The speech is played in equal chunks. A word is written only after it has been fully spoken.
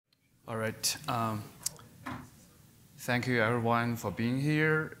All right. Thank you everyone for being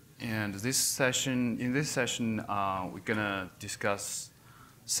here. And in this session, we're gonna discuss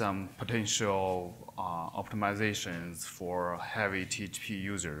some potential optimizations for heavy THP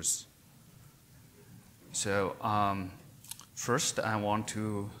users. So first, I want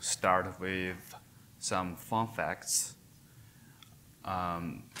to start with some fun facts.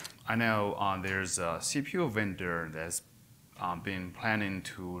 I know there's a CPU vendor that's been planning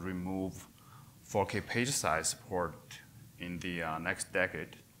to remove 4K page size support in the next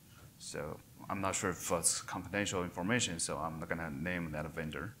decade. So I'm not sure if it's confidential information, so I'm not gonna name that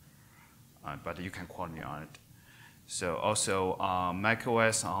vendor, but you can quote me on it. So also,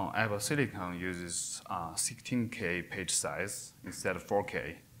 macOS on Apple Silicon uses 16K page size instead of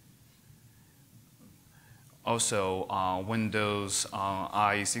 4K. Also, Windows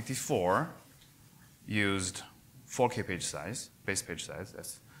IE64 used 4K page size, base page size.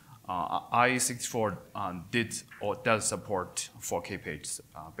 That's, IE64 did or does support 4K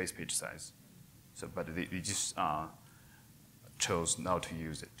base page size. So, but they just chose not to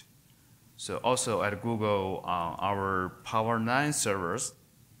use it. So also at Google, our Power 9 servers,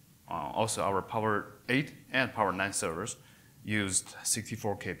 also our Power 8 and Power 9 servers used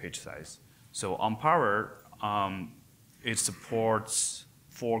 64K page size. So on Power, it supports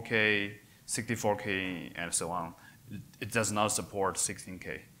 4K, 64K, and so on. It does not support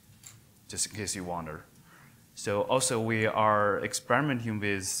 16K, just in case you wonder. So also we are experimenting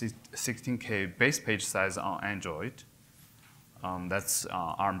with 16K base page size on Android. That's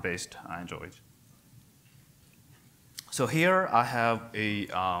ARM-based Android. So here I have a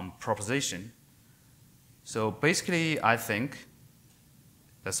proposition. So basically, I think,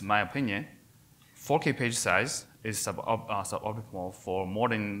 that's my opinion, 4K page size is suboptimal for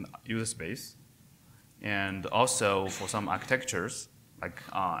modern user space, and also for some architectures, like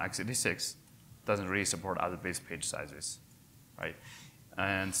x86, doesn't really support other base page sizes, right?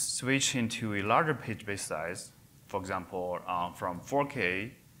 And switching to a larger page base size, for example, from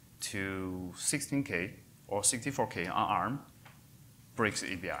 4K to 16K or 64K on ARM, breaks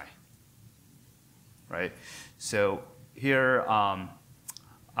ABI, right? So here,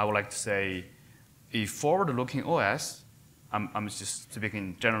 I would like to say, a forward-looking OS, I'm just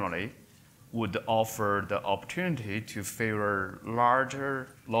speaking generally, would offer the opportunity to favor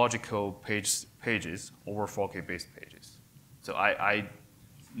larger logical pages over 4K based pages. So I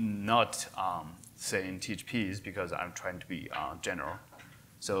not saying THPs because I'm trying to be general.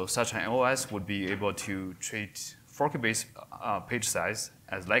 So such an OS would be able to treat 4K based page size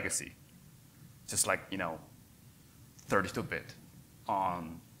as legacy, just like 32-bit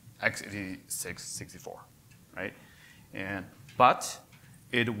on x86 64, right? But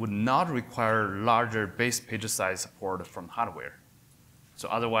it would not require larger base page size support from hardware. So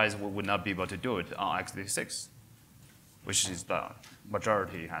otherwise, we would not be able to do it on x86, which is the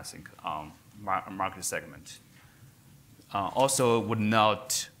majority, I think, market segment. Also, it would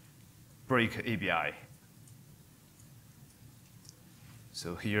not break ABI.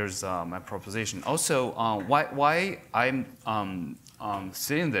 So here's my proposition. Also, why I'm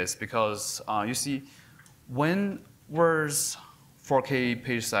saying this, because you see, when was 4K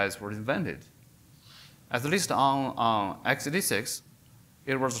page size was invented? At least on x86,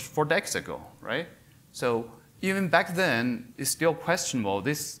 it was 4 decades ago, right? So even back then, it's still questionable.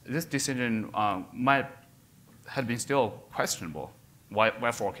 This decision might have been still questionable. Why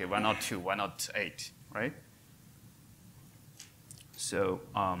 4K? Why not 2? Why not 8? Right? So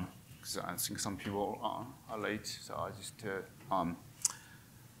I think some people are late, so I just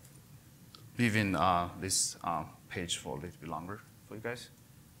leave in this page for a little bit longer for you guys.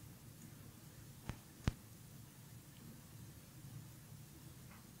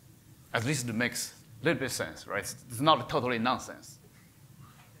 At least it makes a little bit of sense, right? It's not totally nonsense,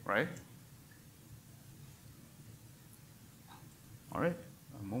 right? All right,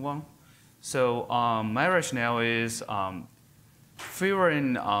 I'll move on. So my rationale is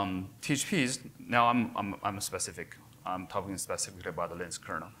favoring THPs. Now I'm specific. I'm talking specifically about the Linux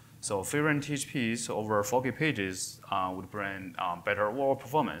kernel. So favoring THPs over 4K pages would bring better overall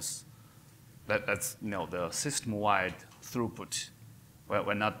performance. That's the system-wide throughput.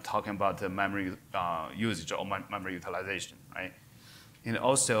 We're not talking about the memory usage or memory utilization, right? And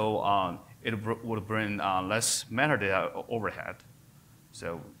also, it would bring less metadata overhead,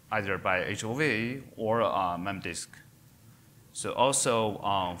 so either by HOV or mem disk. So also,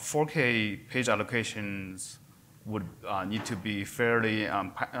 4K page allocations would need to be fairly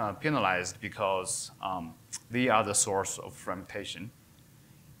penalized because they are the source of fragmentation.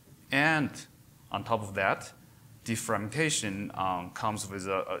 And on top of that, defragmentation comes with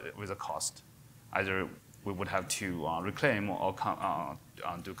a cost. Either we would have to reclaim or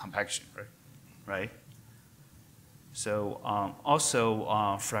do compaction, right? So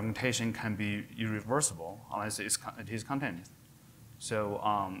also fragmentation can be irreversible unless it is contained. So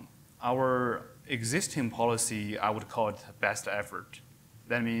our existing policy, I would call it best effort.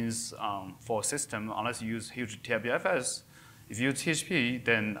 That means for a system, unless you use huge TIPFS, if you use THP,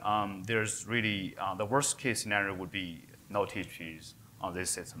 then there's really, the worst case scenario would be no THPs on this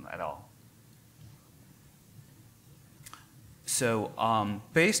system at all. So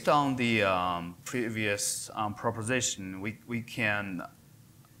based on the previous proposition, we can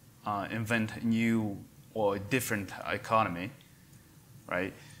invent a new or different economy,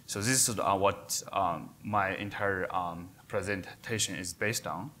 right? So this is what my entire presentation is based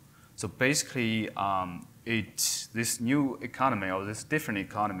on. So basically, this new economy or this different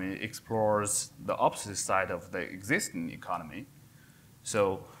economy explores the opposite side of the existing economy.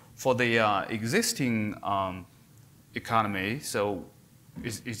 So for the existing economy, so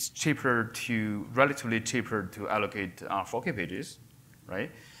it's relatively cheaper to allocate 4K pages,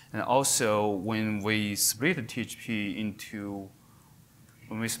 right? And also when we split a THP into,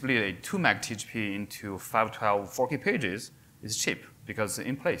 when we split a 2 meg THP into 512 4K pages, it's cheap because it's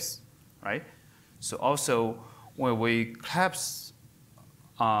in place, right? So also when we collapse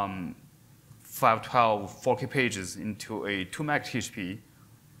 512 4K pages into a 2 meg THP,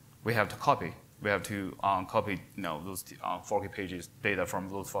 we have to copy. We have to copy those 4K pages, data from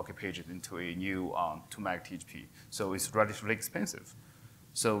those 4K pages into a new 2 meg THP. So it's relatively expensive.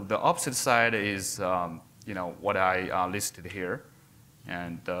 So the opposite side is what I listed here,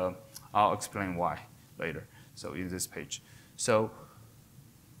 and I'll explain why later. So in this page. So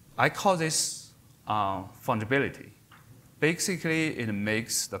I call this fungibility. Basically, it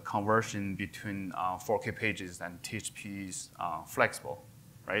makes the conversion between 4K pages and THPs flexible,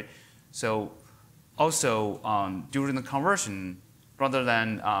 right? So also, during the conversion, rather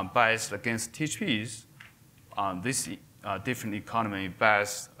than biased against THPs, this different economy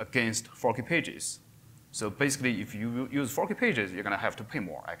biased against 4K pages. So basically, if you use 4K pages, you're going to have to pay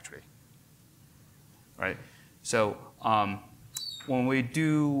more, actually, right? So when we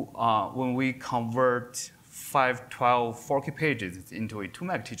convert 512 4K pages into a 2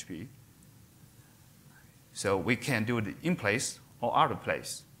 meg THP, so we can do it in place or out of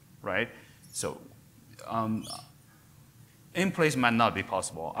place, right? So in place might not be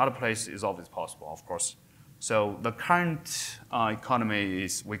possible. Out of place is always possible, of course. So the current economy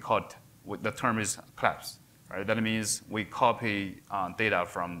is, we call it, the term is collapse, right? That means we copy data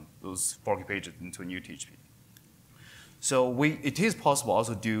from those 4K pages into a new THP. So it is possible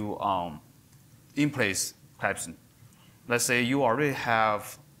also to do in-place collapsing. Let's say you already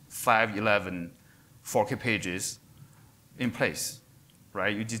have 511 4K pages in place,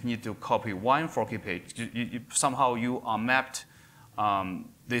 right? You just need to copy one 4K page. Somehow you mapped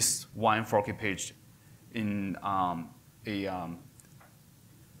this one 4K page in a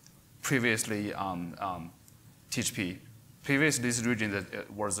previously THP. Previously, this region that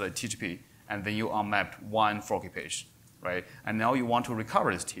was a THP, and then you unmapped one 4K page, right? And now you want to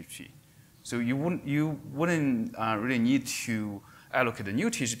recover this THP. So you wouldn't really need to allocate a new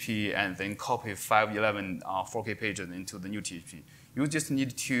THP and then copy 511 4K pages into the new THP. You just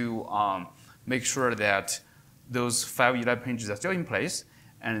need to make sure that those 511 pages are still in place,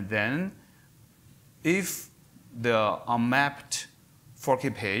 and then if the unmapped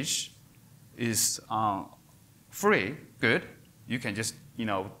 4K page is free, good, you can just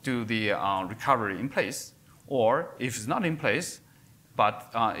do the recovery in place. Or if it's not in place,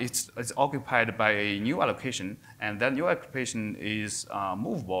 but it's occupied by a new allocation, and that new allocation is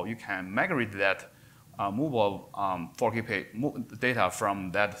movable, you can migrate that movable 4K page data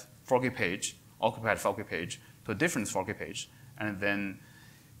from that 4K page, occupied 4K page, to a different 4K page, and then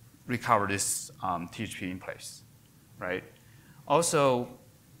recover this THP in place, right? Also,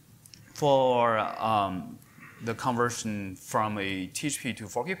 for the conversion from a THP to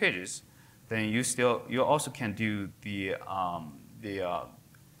 4K pages, then you also can do the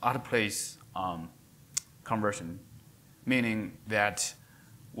out of place conversion, meaning that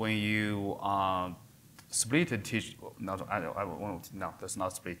when you split a THP, no, that's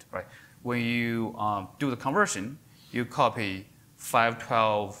not split, right? When you do the conversion, you copy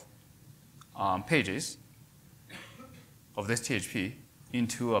 512 pages of this THP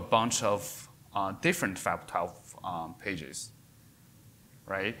into a bunch of different 512 pages,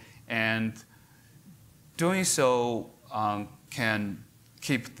 right? And doing so can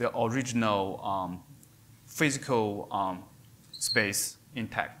keep the original physical space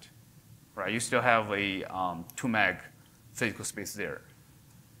intact, right? You still have a 2 meg physical space there.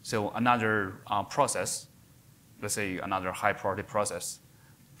 So another process, let's say another high priority process,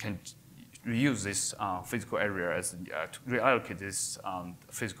 can reuse this physical area as to reallocate this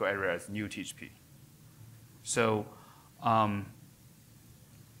physical area as new THP. So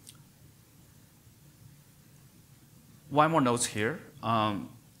one more note here.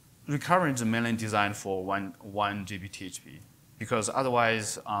 Recurrent is mainly designed for 1 GB THP, because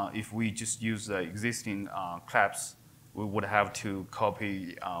otherwise, if we just use the existing claps, we would have to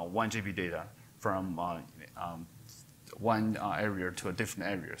copy 1 GB data from one area to a different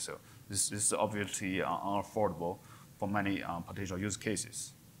area. So this is obviously unaffordable for many potential use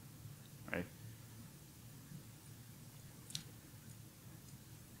cases, right?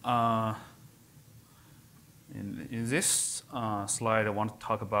 In this slide, I want to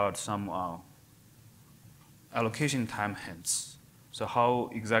talk about some allocation time hints. So how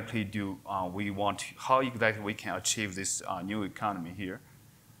exactly do how exactly we can achieve this new economy here,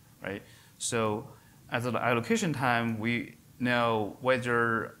 right? So at the allocation time, we know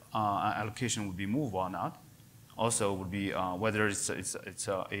whether an allocation would be movable or not. Also would be whether it's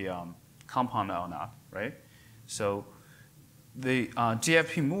a compound or not, right? So the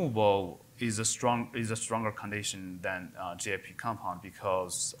GFP movable is a stronger condition than GFP compound,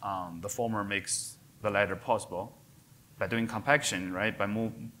 because the former makes the latter possible. By doing compaction, right, by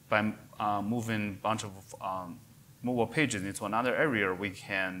moving a bunch of movable pages into another area, we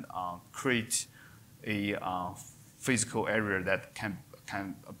can create a physical area that can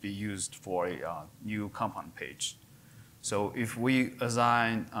be used for a new compound page. So if we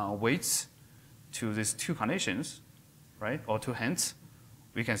assign weights to these 2 conditions, right, or 2 hints,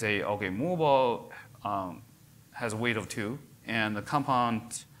 we can say, okay, movable has a weight of 2, and the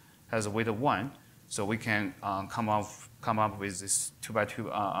compound has a weight of 1. So we can come up with this 2 by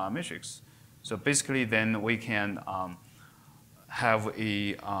 2 matrix. So basically, then we can have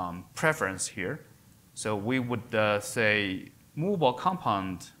a preference here. So we would say movable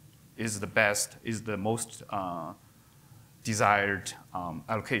compound is the most desired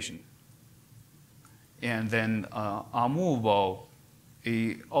allocation. And then unmovable,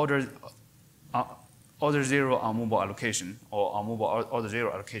 order 0 unmovable allocation, or unmovable order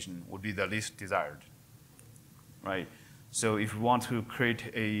 0 allocation would be the least desired, right? So if we want to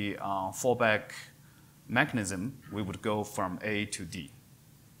create a fallback mechanism, we would go from A to D,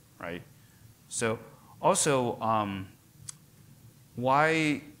 right? So also,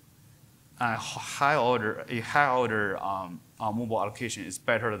 why a high order unmovable allocation is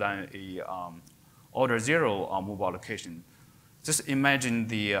better than a order 0 unmovable allocation? Just imagine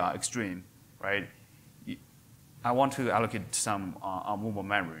the extreme, right? I want to allocate some unmovable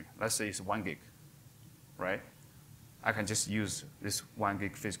memory. Let's say it's 1 gig, right? I can just use this 1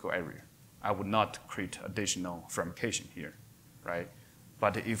 gig physical area. I would not create additional fragmentation here, right?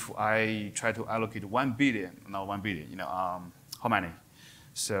 But if I try to allocate 1 billion, not 1 billion, how many?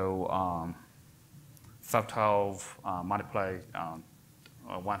 So 512 multiply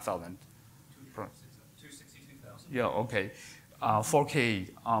 1,000. 262,000. Yeah, okay. 4K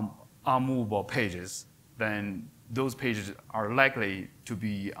unmovable pages, then those pages are likely to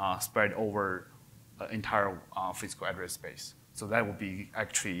be spread over entire physical address space. So that would be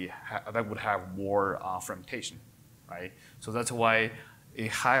actually, that would have more fragmentation, right? So that's why a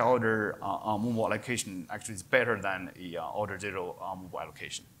high order unmovable allocation actually is better than a order 0 unmovable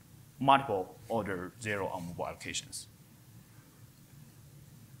allocation. Multiple order 0 unmovable allocations.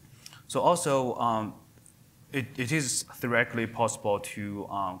 So also, it is theoretically possible to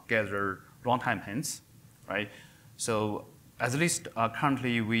gather runtime hints, right? So at least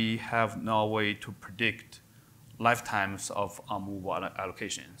currently, we have no way to predict lifetimes of unmovable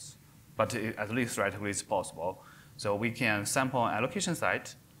allocations, but at least theoretically it's possible. So we can sample an allocation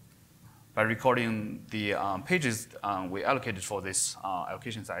site by recording the pages we allocated for this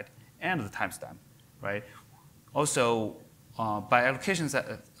allocation site and the timestamp, right? Also, by allocation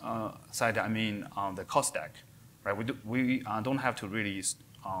site, I mean the cost stack, right? We don't have to really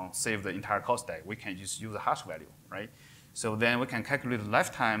save the entire cost stack. We can just use the hash value, right? So then we can calculate the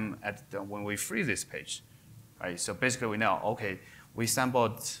lifetime when we free this page, right? So basically we know, okay, we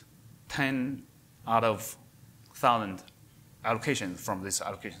sampled 10 out of 1,000 allocations from this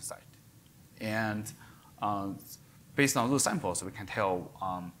allocation site. And based on those samples, we can tell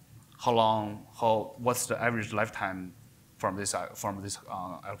what's the average lifetime from this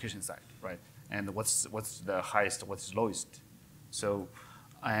allocation site, right? And what's the highest, what's the lowest. So,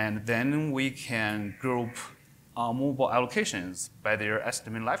 and then we can group movable allocations by their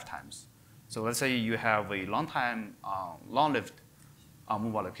estimated lifetimes. So let's say you have a long-lived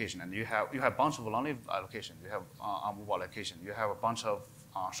move allocation, and you have a bunch of long-lived allocations. You have move allocation. You have a bunch of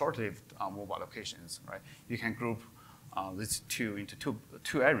short-lived move allocations, right? You can group these two into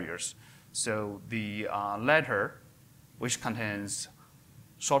two areas. So the latter, which contains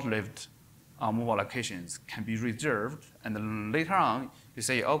short-lived move allocations, can be reserved, and then later on you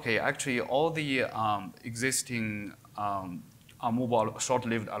say, okay, actually all the existing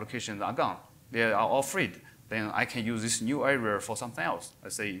short-lived allocations are gone. They are all freed. Then I can use this new area for something else,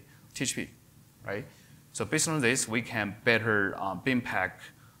 let's say THP, right? So based on this, we can better bin pack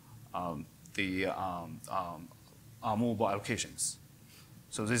the mobile allocations.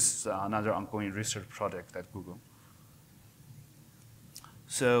 So this is another ongoing research project at Google.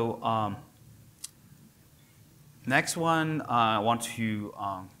 So next one, I want to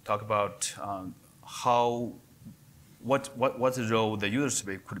talk about what the role the user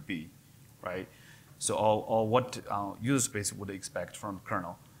space could be, right? So, or what user space would expect from the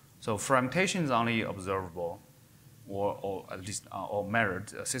kernel. So fragmentation is only observable, or at least or measured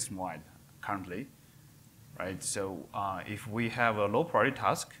system-wide currently, right? So if we have a low priority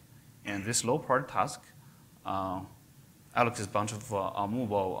task, and this low priority task allocates a bunch of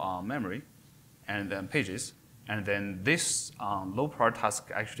movable memory and then pages, and then this low priority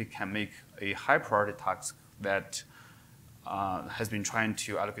task actually can make a high priority task that has been trying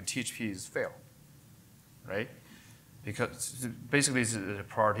to allocate THPs fail, right? Because basically it's a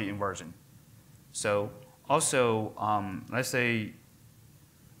priority inversion. So also, let's say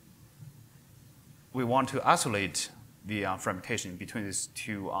we want to isolate the fragmentation between these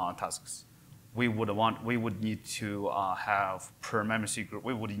two tasks. We would need to have per memory C group.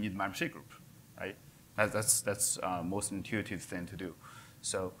 We would need memory C group, right? That's most intuitive thing to do.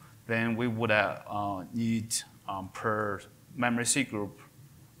 So then we would need per memory C group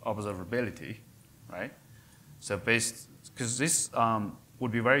observability, right? So because this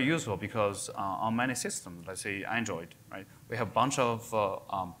would be very useful because on many systems, let's say Android, right? We have a bunch of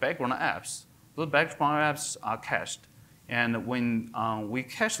background apps. Those background apps are cached. And when we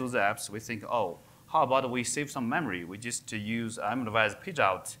cache those apps, we think, oh, how about we save some memory? We just use device page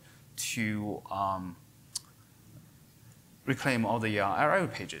out to reclaim all the array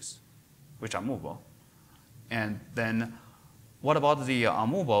pages, which are movable. And then what about the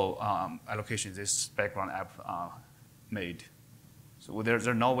mobile allocation this background app made? So there's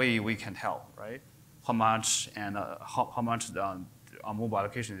no way we can tell, right? How much and how much the mobile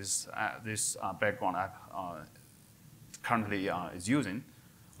allocation this background app currently is using.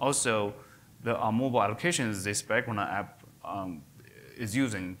 Also, the mobile allocations this background app is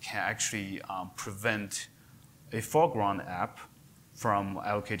using can actually prevent a foreground app from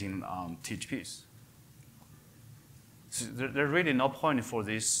allocating THPs. So there's really no point for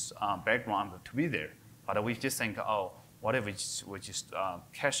this background to be there. But we just think, oh, what if we just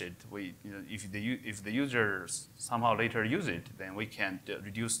cache it? If the user somehow later use it, then we can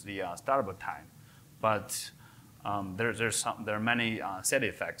reduce the startup time. But there are many side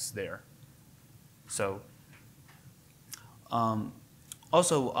effects there. So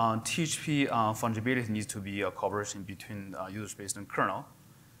also THP fungibility needs to be a cooperation between user space and kernel,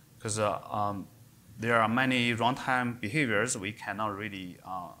 because there are many runtime behaviors we cannot really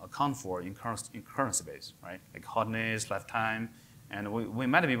account for in kernel space, right? Like hotness, lifetime, and we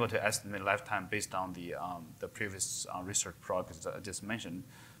might be able to estimate lifetime based on the previous research projects I just mentioned.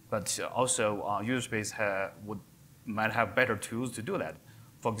 But also user space might have better tools to do that.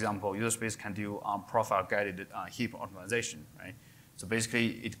 For example, user space can do profile-guided heap optimization, right? So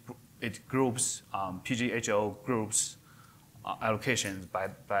basically, it groups PGHO groups allocations by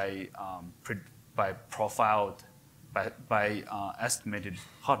profiled by estimated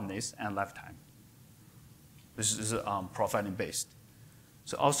hotness and lifetime. This is profiling based.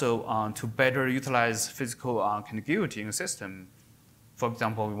 So also to better utilize physical contiguity in the system. For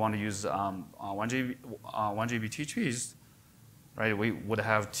example, we want to use 1 GB THPs, right? We would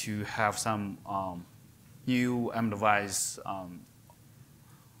have to have some new device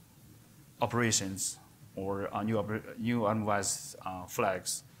operations or new device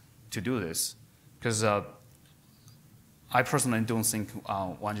flags to do this, because I personally don't think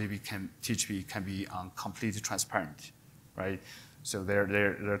 1 GB THP can be completely transparent, right? So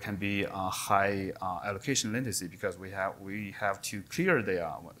there can be a high allocation latency because we have to clear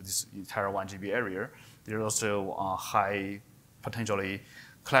this entire 1 GB area. There's also a high potentially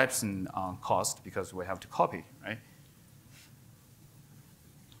collapsing cost because we have to copy, right?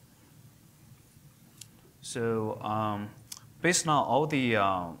 So based on all the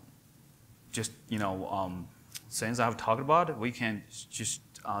things I've talked about, we can just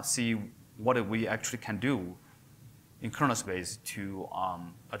see what we actually can do in kernel space to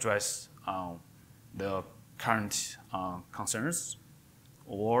address the current concerns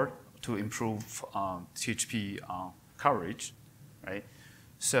or to improve THP coverage, right?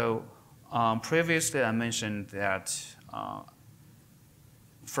 So previously I mentioned that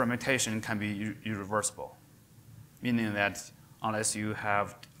fragmentation can be irreversible, meaning that unless you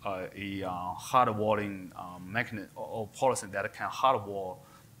have a hard walling mechanism or policy that can hard wall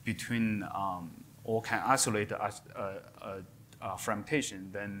between or can isolate fragmentation,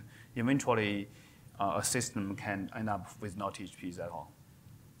 then eventually a system can end up with no THPs at all.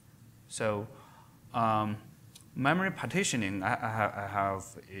 So memory partitioning, I have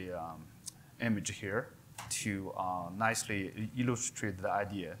an image here to nicely illustrate the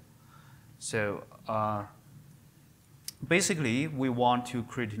idea. So basically, we want to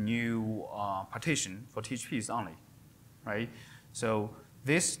create a new partition for THPs only, right? So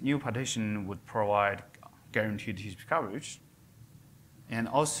this new partition would provide guaranteed THP coverage, and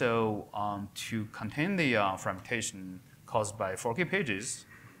also to contain the fragmentation caused by 4K pages,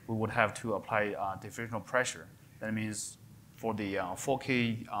 we would have to apply differential pressure. That means for the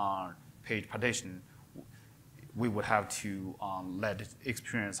 4K page partition, we would have to let it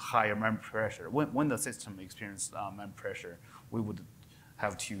experience higher memory pressure. When the system experiences memory pressure, we would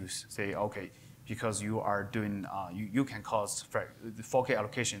have to say, okay, because you are doing, you can cause, the 4K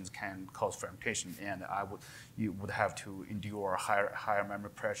allocations can cause fragmentation, and you would have to endure higher memory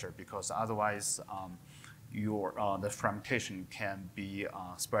pressure, because otherwise the fragmentation can be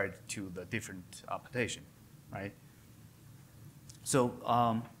spread to the different partition, right? So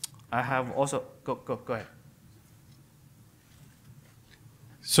I have also, go ahead.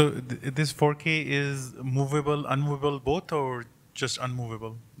 So this 4K is movable, unmovable both, or just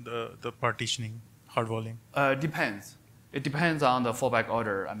unmovable, the partitioning, hard walling? Depends. It depends on the fallback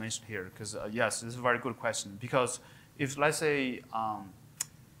order I mentioned here, because yes, this is a very good question. Because if, let's say,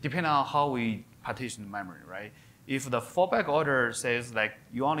 depending on how we partition the memory, right? If the fallback order says like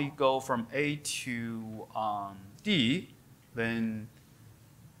you only go from A to D, then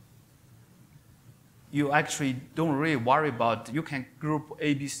you actually don't really worry about, you can group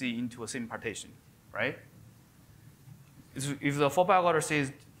A, B, C into a same partition, right? If the fallback order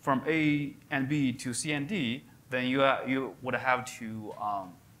says from A and B to C and D, then you would have to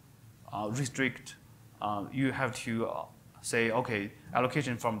restrict, you have to say, okay,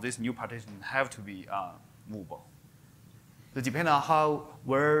 allocation from this new partition have to be movable. So depending on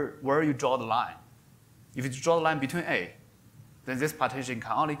where you draw the line. If you draw the line between A, then this partition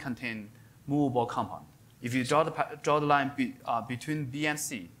can only contain movable compound. If you draw the line between B and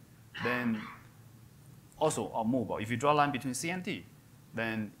C, then also unmovable. If you draw a line between C and D,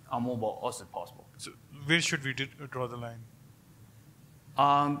 then unmovable also possible. So where should we draw the line?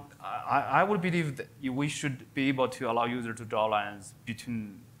 I would believe that we should be able to allow user to draw lines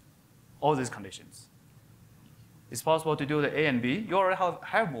between all these conditions. It's possible to do the A and B. You already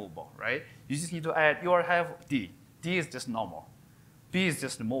have movable, right? You just need to add, you already have D. D is just normal. B is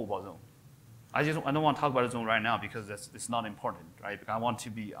just the movable zone. I don't want to talk about the zone right now because it's not important, right? Because I want to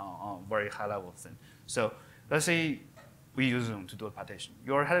be on very high level thing. So let's say we use zone to do a partition.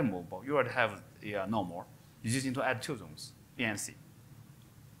 You already have movable. You already have normal. You just need to add two zones, B and C.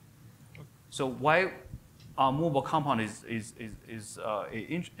 So why movable compound is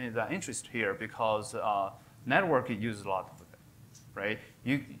an interest here, because network uses a lot of it, right?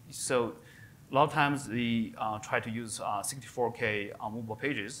 So a lot of times they try to use 64K movable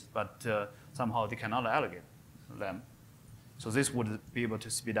pages, but somehow they cannot allocate them. So this would be able to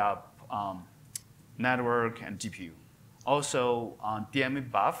speed up network and GPU. Also,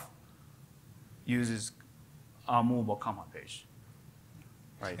 DMA buff uses a movable compound page,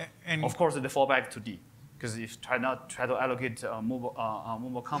 right? And of course, they fall back to D, because if try to allocate a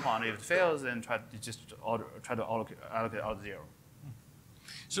movable compound, if it fails, then try to allocate out 0.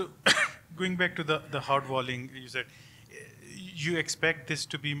 So going back to the hard walling, you said you expect this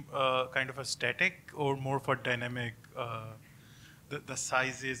to be kind of a static or more for dynamic, the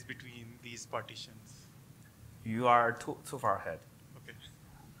sizes between these partitions? You are too far ahead. Okay.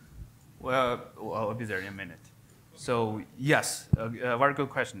 Well, I'll be there in a minute. So yes, a very good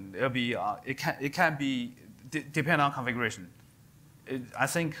question. It'll be it can be depend on configuration. I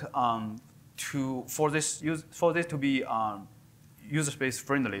think for this to be user space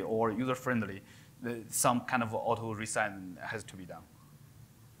friendly or user friendly, some kind of auto resign has to be done.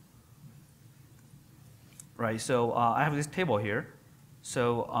 Right. So I have this table here.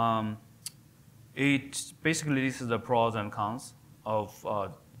 So it basically lists the pros and cons of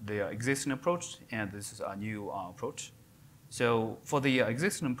the existing approach, and this is a new approach. So for the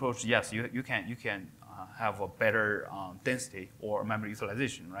existing approach, yes, you can have a better density or memory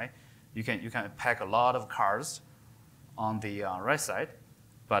utilization, right? You can pack a lot of cars on the right side,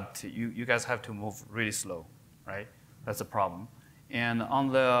 but you guys have to move really slow, right? That's a problem. And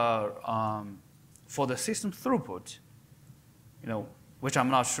on the for the system throughput, which I'm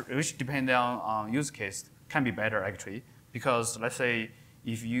not sure, which depends on use case, can be better actually, because let's say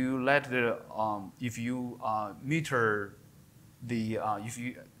if you let the if you meter the if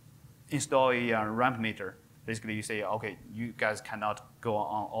you install a ramp meter, basically you say, okay, you guys cannot go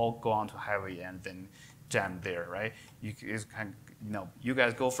on to highway and then jam there, right? You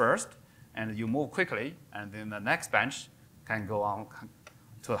guys go first and you move quickly, and then the next bench can go on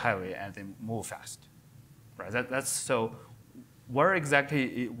to the highway and then move fast, right? That's so. Where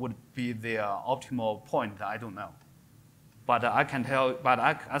exactly it would be the optimal point, I don't know. But I can tell. But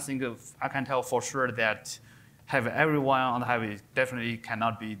I think I can tell for sure that have everyone on the highway definitely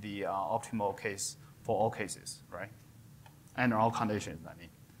cannot be the optimal case for all cases, right? And all conditions, I mean.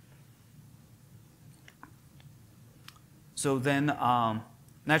 So then,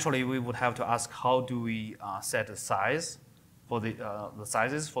 naturally, we would have to ask, how do we set the size for the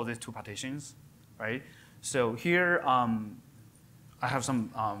sizes for these two partitions, right? So here, I have some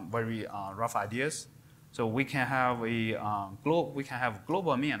very rough ideas. So we can have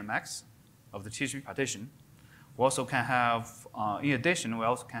global min and max of the THP partition. We also can have, in addition, we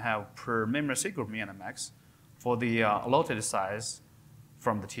also can have per memory secret min and max for the allotted size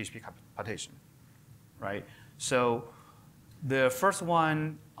from the THP partition, right? So the first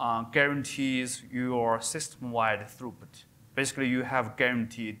one guarantees your system-wide throughput. Basically, you have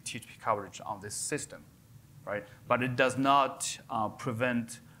guaranteed THP coverage on this system, right? But it does not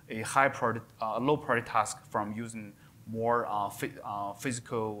prevent a low priority task from using more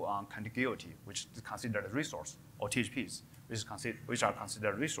physical contiguity, which is considered a resource, or THPs, which are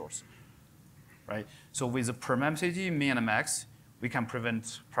considered resource, right? So with the per mem city min and max, we can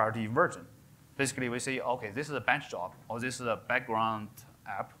prevent priority inversion. Basically, we say, okay, this is a bench job, or this is a background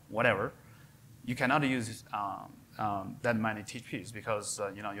app, whatever. You cannot use that many THPs because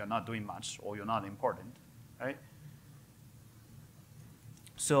you're not doing much or you're not important, right?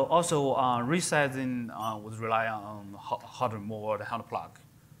 So also resizing would rely on hot removal and hot plug.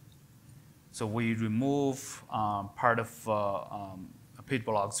 So we remove part of page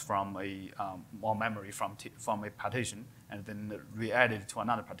blocks from more memory from a partition and then re-add it to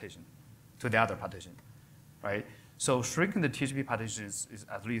another partition, to the other partition, right? So shrinking the THP partition is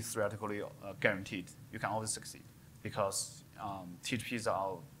at least theoretically guaranteed. You can always succeed because THPs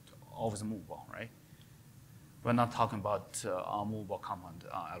are always movable, right? We're not talking about movable compound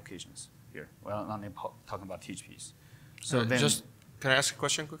allocations here. We're not talking about THPs. So then, can I ask a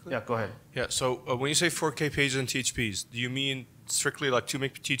question quickly? Yeah, go ahead. Yeah. So when you say 4K pages and THPs, do you mean strictly like 2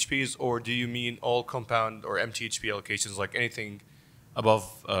 meg THPs, or do you mean all compound or MTHP allocations, like anything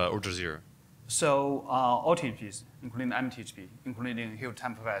above order 0? So all THPs, including MTHP, including Hill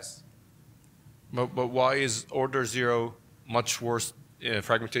temp S. But why is order 0 much worse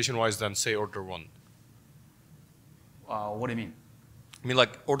fragmentation-wise than, say, order 1? What do you mean? I mean,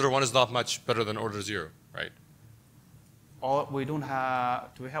 like, order 1 is not much better than order 0, right? We don't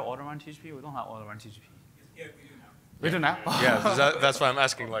have, do we have order 1 THP? We don't have order 1 THP. Yeah, we do now. We do now? Yeah, that's why I'm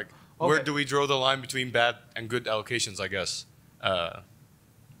asking, like, okay. Where do we draw the line between bad and good allocations, I guess?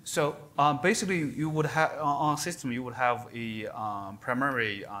 So basically, you would have, on a system, you would have a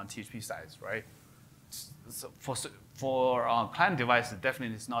primary THP size, right? So for client devices,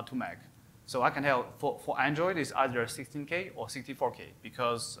 definitely it's not 2 meg. So I can tell for Android, it's either 16K or 64K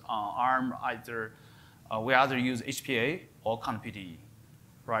because ARM we either use HPA or CONPTE,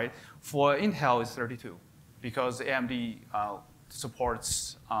 right? For Intel, it's 32 because AMD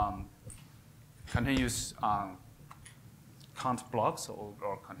supports continuous count blocks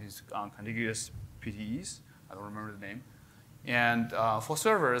or contiguous PTEs. I don't remember the name. And for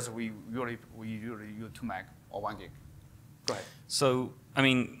servers, we usually use 2 meg or 1 gig. Go ahead. So, I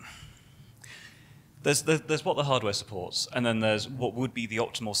mean, there's what the hardware supports, and then there's what would be the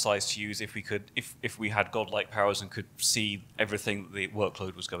optimal size to use if we could, if we had godlike powers and could see everything that the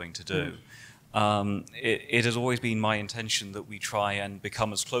workload was going to do. It has always been my intention that we try and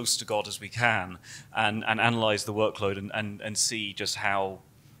become as close to God as we can, and analyze the workload and see just how,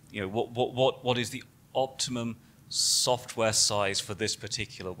 what is the optimum software size for this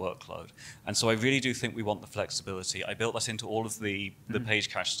particular workload. And so I really do think we want the flexibility. I built that into all of the page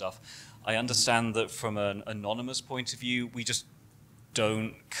cache stuff. I understand that from an anonymous point of view, we just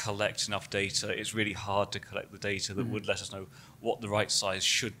don't collect enough data. It's really hard to collect the data that would let us know what the right size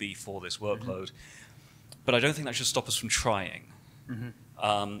should be for this workload. But I don't think that should stop us from trying.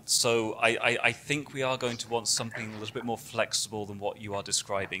 So I think we are going to want something a little bit more flexible than what you are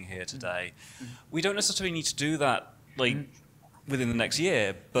describing here today. We don't necessarily need to do that within the next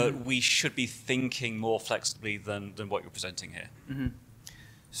year, but we should be thinking more flexibly than what you're presenting here.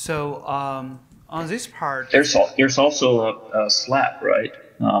 So on this part, there's also a slab, right?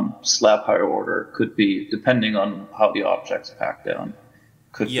 Slab higher order could be, depending on how the object's packed down,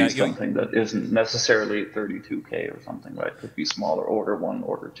 could be something that isn't necessarily 32K or something, right? Could be smaller, order 1,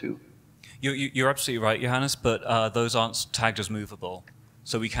 order 2. You're absolutely right, Johannes, but those aren't tagged as movable,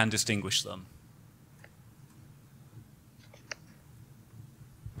 so we can distinguish them.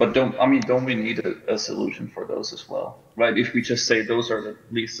 But don't we need a solution for those as well, right? If we just say those are the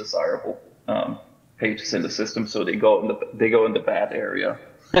least desirable pages in the system, so they go in the bad area,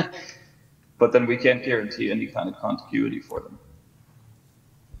 but then we can't guarantee any kind of contiguity for them.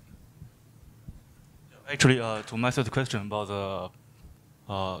 Actually, to answer the question about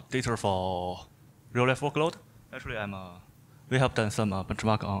the data for real-life workload, actually, we have done some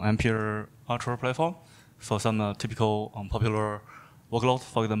benchmark on Ampere Ultra platform for some typical popular workload,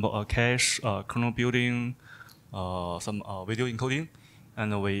 for example, cache, kernel building, some video encoding,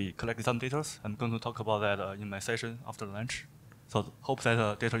 and we collected some data. I'm going to talk about that in my session after lunch. So hope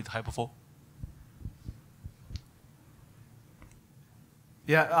that data is helpful.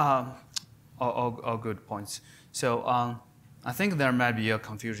 Yeah, all good points. So I think there might be a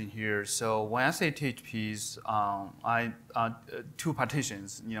confusion here. So when I say THPs, two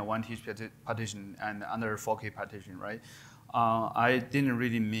partitions, one THP partition and another 4K partition, right? I didn't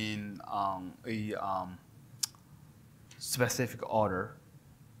really mean a specific order,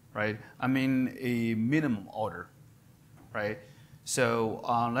 right? I mean a minimum order, right? So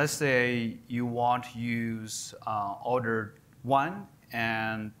let's say you want to use order 1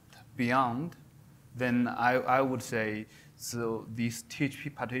 and beyond, then I would say, so this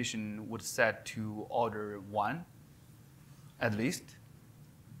THP partition would set to order 1 at least,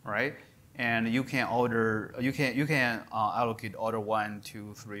 right? And you can allocate order 1,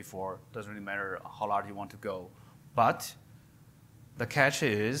 2, 3, 4. Doesn't really matter how large you want to go. But the catch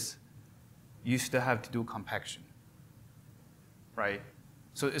is you still have to do compaction, right?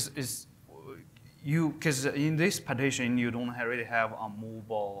 So because in this partition you don't really have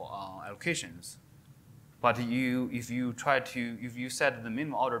movable allocations. But if you set the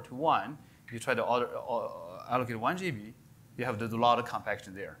minimum order to 1, you try to allocate 1 GB, you have to do a lot of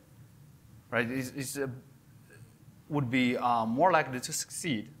compaction there. Right, would be more likely to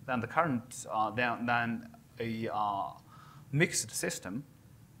succeed than the current than a mixed system,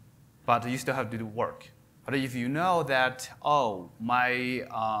 but you still have to do work. But if you know that my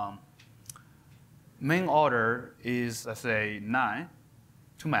main order is, let's say 9,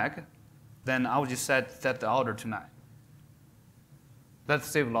 2 meg, then I would just set the order to 9. That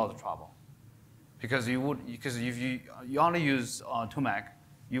saves a lot of trouble, because if you only use 2 meg.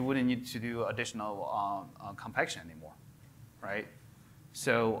 You wouldn't need to do additional compaction anymore, right?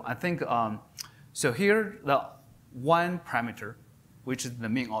 So I think, so here the one parameter, which is the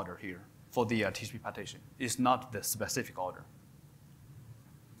mean order here for the THP partition, is not the specific order.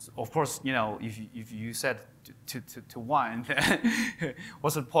 So of course, if you set to 1, then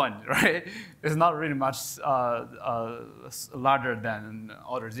what's the point, right? It's not really much larger than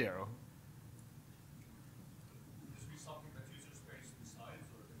order 0.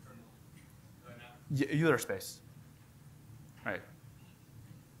 User space, right?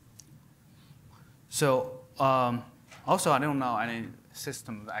 So also, I don't know any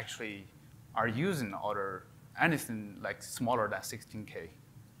systems that actually are using order anything like smaller than 16K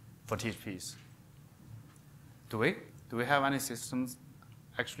for THPs. Do we? Do we have any systems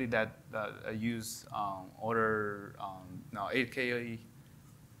actually that use order 8K?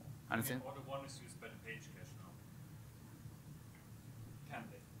 Anything? Order 1 is used by the page cache now. Can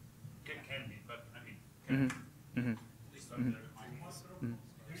be. Can be, but I mean, can be. At least on the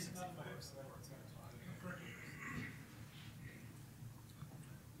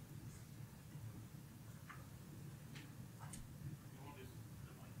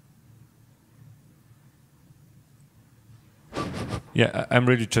Yeah, I'm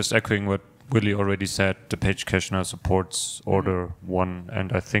really just echoing what Willie already said. The page cache now supports order 1,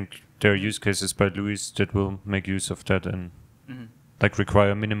 and I think there are use cases by Luis that will make use of that and like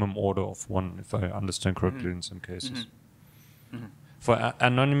require a minimum order of 1, if I understand correctly in some cases. For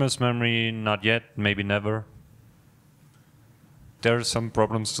anonymous memory, not yet, maybe never. There are some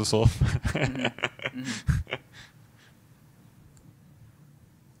problems to solve.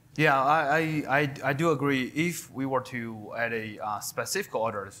 Yeah, I do agree. If we were to add a specific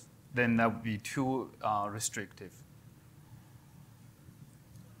orders, then that would be too restrictive.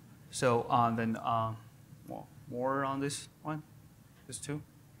 So then more on this one, this two,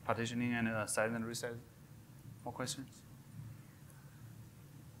 partitioning and sizing and resizing. More questions?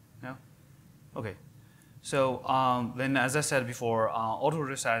 No? Okay. So then, as I said before, auto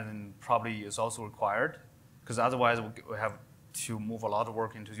resizing probably is also required, because otherwise we have to move a lot of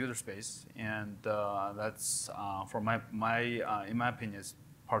work into user space, and that's, for in my opinion, is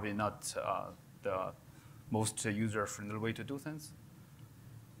probably not the most user-friendly way to do things.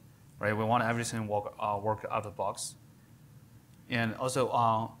 Right? We want everything work out of the box, and also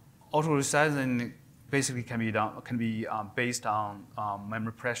auto resizing basically can be based on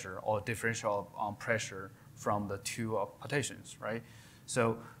memory pressure or differential pressure from the two partitions, right?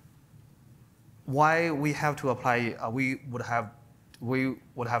 So why we have to apply? We would have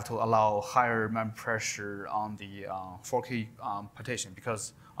to allow higher memory pressure on the 4K partition,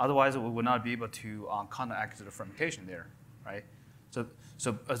 because otherwise we would not be able to counteract the fragmentation there, right? So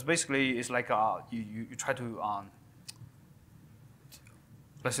it's basically it's like you try to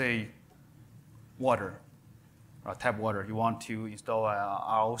let's say water, tap water. You want to install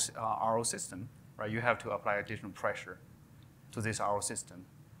a RO system, right? You have to apply additional pressure to this RO system,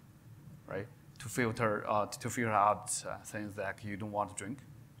 right? To filter out things that you don't want to drink.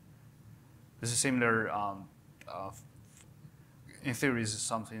 This is similar. In theory, is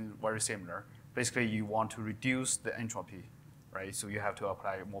something very similar. Basically, you want to reduce the entropy, right? So you have to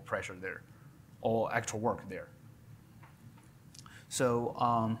apply more pressure there, or actual work there.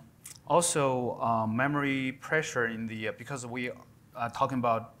 So also memory pressure in the because we are talking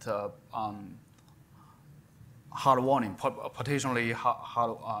about hard walling, potentially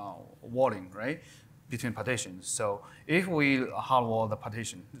hard walling, right, between partitions. So if we hard wall the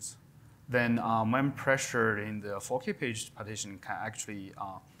partitions, then memory pressure in the 4K page partition can actually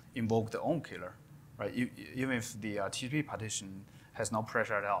invoke the own killer, right? Even if the THP partition has no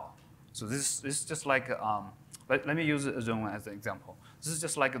pressure at all. So this is just like, let me use a zone as an example. This is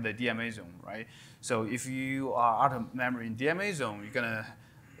just like the DMA zone, right? So if you are out of memory in DMA zone, you're gonna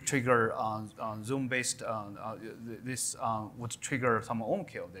trigger zone-based, this would trigger some own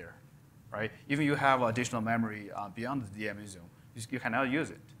kill there, right? Even you have additional memory beyond the DMA zone, you cannot use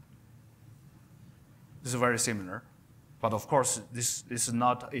it. This is very similar. But of course, this is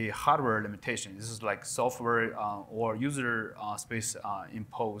not a hardware limitation. This is like software or user space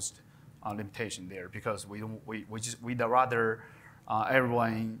imposed limitation there, because we'd rather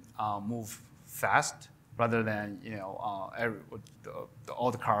everyone move fast rather than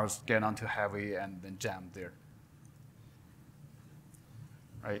all the cars get onto heavy and then jam there,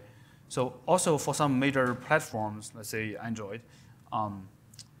 right? So also for some major platforms, let's say Android,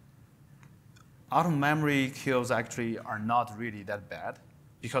 out of memory kills actually are not really that bad,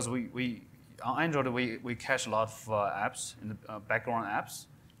 because we on Android we cache a lot of apps in the background apps,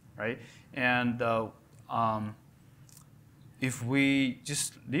 right? And if we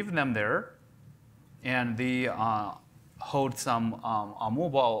just leave them there, and they hold some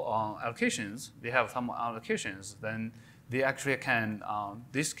mobile allocations, they have some allocations, then they actually can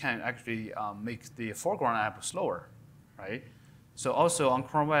this can actually make the foreground app slower, right? So also on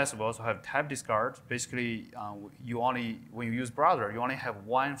Chrome OS, we also have tab discard. Basically, when you use browser, you only have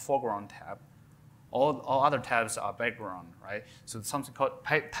one foreground tab. All other tabs are background, right? So something called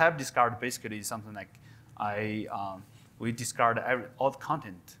tab discard basically is something like we discard all the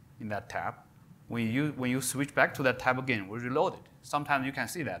content in that tab. When you switch back to that tab again, we reload it. Sometimes you can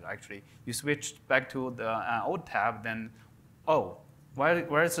see that actually. You switch back to the old tab, then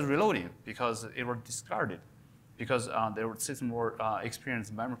where is it reloading? Because it was discarded. Because the system will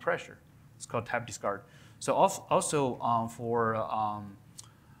experience memory pressure. It's called tab discard. So also for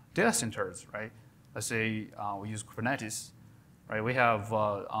data centers, right? Let's say we use Kubernetes, right? We have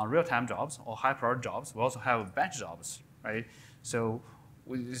real-time jobs or high-priority jobs. We also have batch jobs, right? So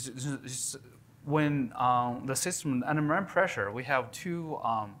when the system under memory pressure, we have two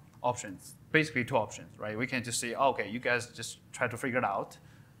options, basically two options, right? We can just say, okay, you guys just try to figure it out.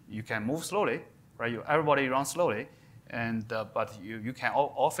 You can move slowly, right? Everybody runs slowly, and but you can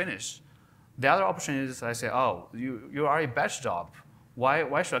all finish. The other option is I say, oh, you are a batch job.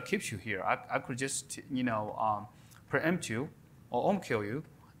 Why should I keep you here? I could just preempt you or kill you,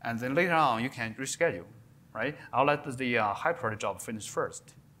 and then later on you can reschedule, right? I'll let the high priority job finish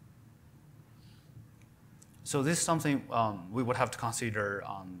first. So this is something we would have to consider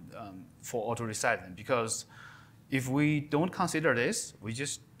for auto resizing, because if we don't consider this, we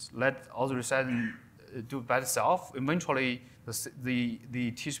just let auto resizing do it by itself. Eventually, the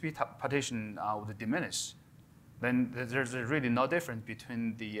THP partition would diminish. Then there's really no difference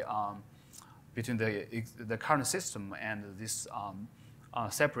between the current system and this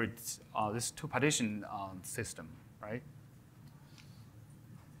separate this two partition system, right?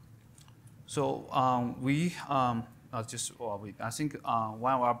 So I think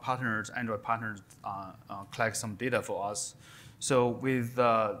one of our partners, Android partners, collect some data for us. So with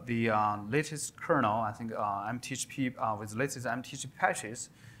the latest kernel, I think MTHP, with the latest MTHP patches,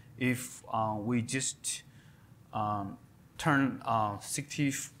 if we just turn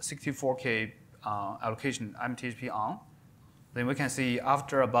 64K allocation MTHP on, then we can see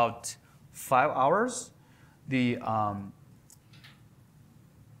after about 5 hours, the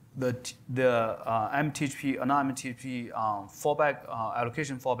MTHP, non-MTHP fallback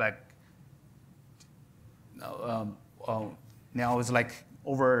allocation fallback now is like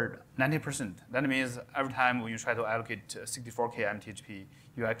over 90%. That means every time when you try to allocate 64K MTHP,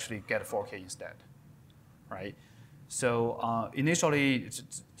 you actually get 4K instead, right? So initially,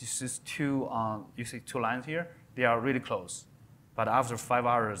 this is you see two lines here. They are really close, but after 5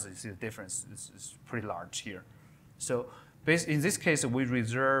 hours, you see the difference is pretty large here. So in this case, we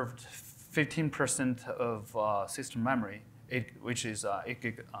reserved 15% of system memory, which is 8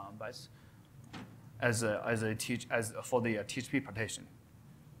 gigabytes, for the THP partition,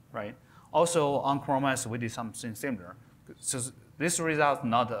 right? Also on Chrome OS, we did something similar. So this result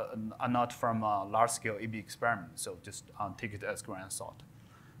are not from a large-scale A/B experiment. So just take it as grain of salt.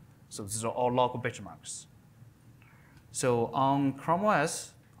 So these are all local benchmarks. So on Chrome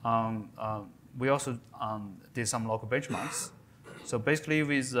OS, we also did some local benchmarks. So basically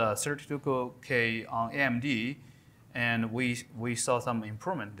with 32K on AMD, and we saw some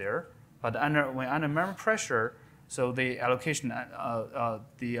improvement there. But when under memory pressure, so the allocation, the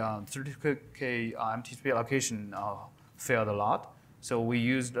 32K MTHP allocation failed a lot. So we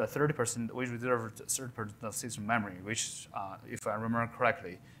used 30%, we reserved 30% of system memory, which, if I remember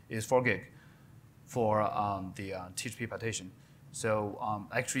correctly, is 4 gig for the THP partition. So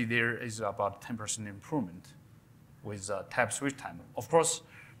actually there is about 10% improvement with tab switch time. Of course,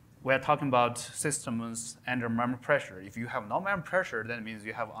 we're talking about systems under memory pressure. If you have no memory pressure, that means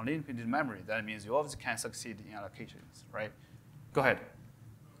you have unlimited memory. That means you obviously can succeed in allocations, right? Go ahead.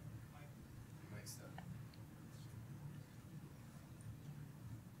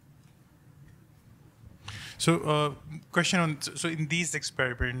 So question on, so in these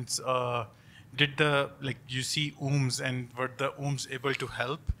experiments, did you see ohms, and were the ohms able to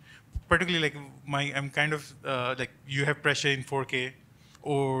help? Particularly I'm kind of, you have pressure in 4K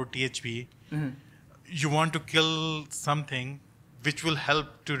or THP. Mm-hmm. You want to kill something which will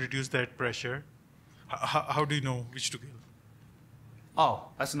help to reduce that pressure. How do you know which to kill? Oh,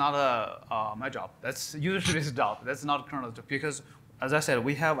 that's not my job. That's user space job. That's not kernel job. Because as I said,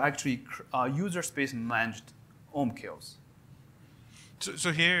 we have actually user space managed ohm kills.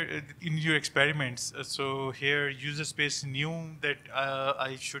 So here in your experiments, so here user space knew that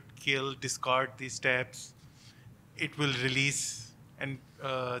I should discard these tabs. It will release and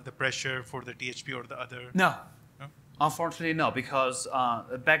the pressure for the THP or the other. No, unfortunately no, because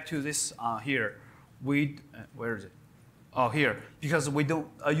back to this here, where is it? Oh, here, because we don't,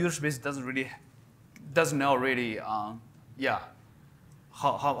 user space doesn't know really, how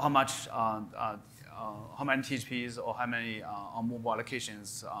much. How many THPs or how many mobile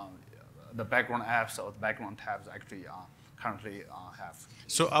allocations the background apps or the background tabs actually currently have.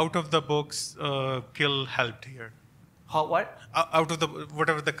 So out of the box, kill helped here. How what? Out of the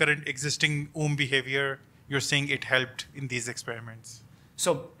whatever the current existing ohm behavior, you're saying it helped in these experiments.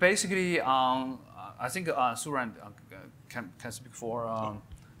 So basically, I think Suran can speak for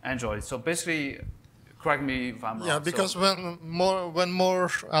Android. So basically, correct me if I'm wrong. Yeah, because when more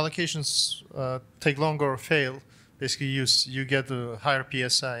allocations take longer or fail, basically you get a higher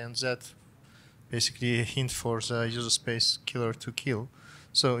PSI, and that basically a hint for the user space killer to kill.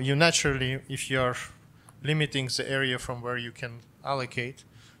 So you naturally, if you are limiting the area from where you can allocate,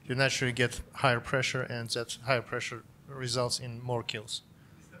 you naturally get higher pressure, and that higher pressure results in more kills.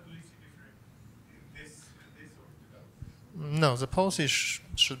 Is the policy different in this or without? No, the policy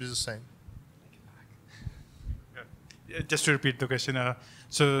should be the same. Just to repeat the question,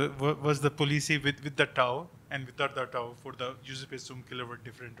 so was the policy with the TAO and without the TAO for the user space zoom killer were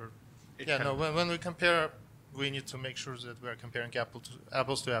different, or? When we compare, we need to make sure that we are comparing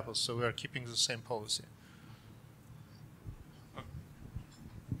apples to apples, so we are keeping the same policy.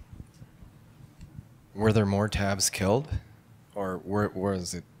 Were there more tabs killed, or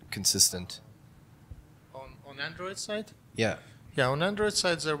was it consistent? On Android side? Yeah. Yeah, on Android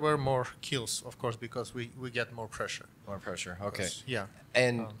side there were more kills, of course, because we get more pressure. More pressure, okay. Yeah.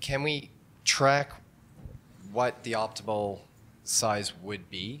 And can we track what the optimal size would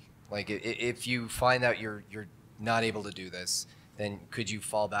be? Like if you find out you're not able to do this, then could you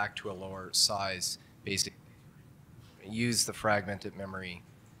fall back to a lower size, basically use the fragmented memory,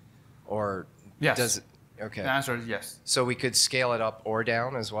 or Yes. does it? Okay. The answer is yes. So we could scale it up or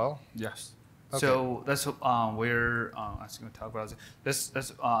down as well. Yes. Okay. So that's where I was going to talk about. That's the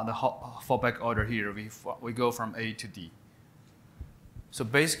fallback order here. We go from A to D. So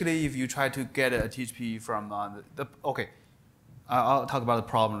basically, if you try to get a THP from I'll talk about the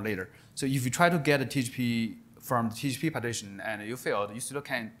problem later. So if you try to get a THP from the THP partition and you failed,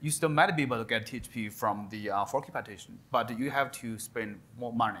 you still might be able to get THP from the 4K partition, but you have to spend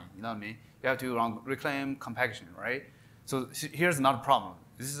more money. You know what I mean? You have to run reclaim compaction, right? So here's another problem.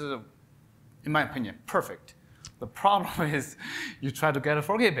 This is, in my opinion, perfect. The problem is you try to get a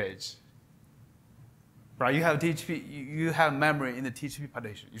 4K page. Right, you have THP, you have memory in the THP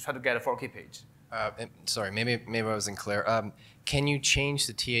partition. You try to get a 4K page. Sorry, maybe I wasn't clear. Can you change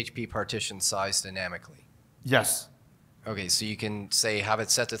the THP partition size dynamically? Yes. Okay, so you can say have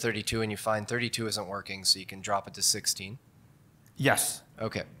it set to 32 and you find 32 isn't working, so you can drop it to 16. Yes.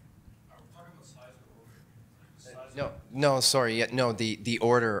 Okay. No, sorry. Yeah, no, the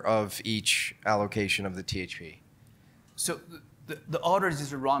order of each allocation of the THP. So the order is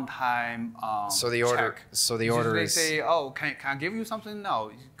just a runtime So the order. check. So the order they is. say, oh, can I give you something? No,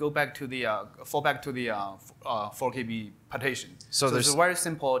 you go back to the fall back to the 4KB partition. So there's there's- a very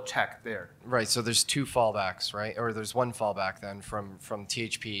simple check there. Right. So there's two fallbacks, right? Or there's one fallback then from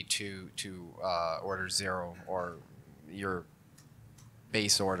THP to order 0 or your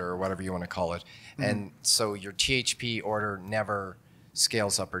base order or whatever you want to call it. Mm-hmm. And so your THP order never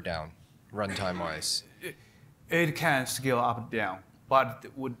scales up or down, runtime wise. It can scale up and down, but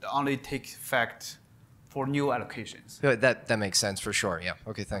it would only take effect for new allocations. That makes sense for sure. Yeah.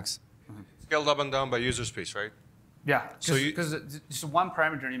 Okay. Thanks. Scaled up and down by user space, right? Yeah, So because it's one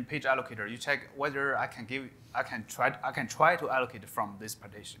parameter in page allocator. You check whether I can try to allocate from this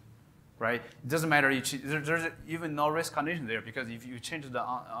partition, right? It doesn't matter. There's even no risk condition there because if you change it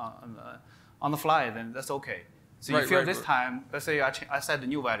on the fly, then that's okay. So you feel this time, let's say I set the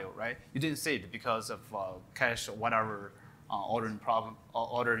new value, right? You didn't see it because of cache or whatever ordering problem,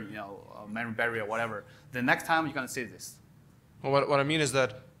 or memory barrier, whatever. The next time you're gonna see this. Well, what I mean is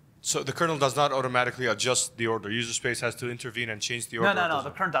that, so the kernel does not automatically adjust the order. User space has to intervene and change the order. No.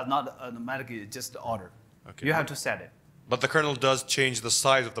 The kernel does not automatically adjust the order. Okay. You have to set it. But the kernel does change the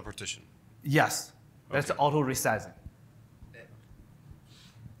size of the partition. Yes, that's auto resizing.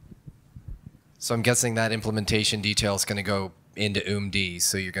 So I'm guessing that implementation detail is going to go into UMD,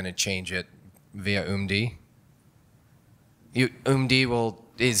 so you're going to change it via UMD? UMD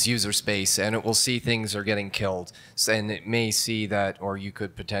is user space, and it will see things are getting killed. And it may see that, or you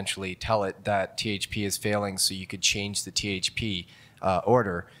could potentially tell it that THP is failing, so you could change the THP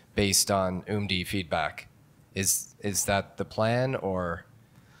order based on UMD feedback. Is that the plan, or?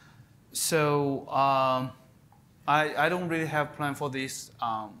 So I don't really have plan for this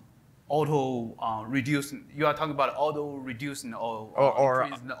auto reducing. You are talking about auto reducing or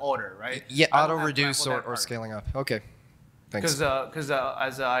increasing the order, right? Yeah, I don't auto have plan reduce for that or part. scaling up. Okay, thanks. Because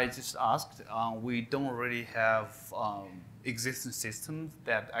as I just asked, we don't really have existing systems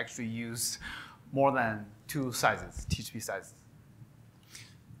that actually use more than 2 sizes, THP sizes.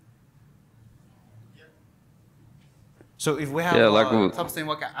 So if we have something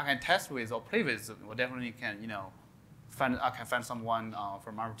I can test with or play with, we definitely can, I can find someone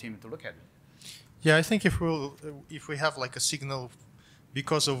from our team to look at it. Yeah, I think if we have like a signal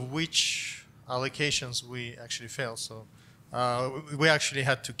because of which allocations we actually fail. So we actually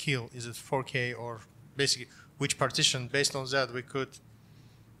had to kill, is it 4K or basically which partition? Based on that, we could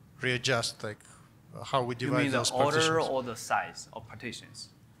readjust like how we divide those partitions. You mean the order or the size of partitions?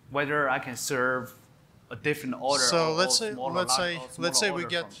 Whether I can serve a different order. So or let's say we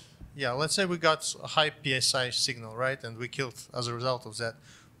get. from. Yeah, let's say we got a high PSI signal, right, and we killed as a result of that.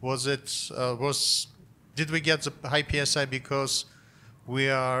 Did we get the high PSI because we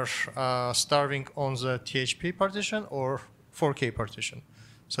are starving on the THP partition or 4K partition?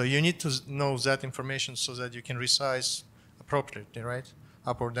 So you need to know that information so that you can resize appropriately, right,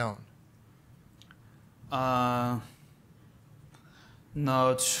 up or down.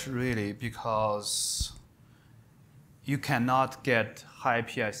 Not really, because you cannot get high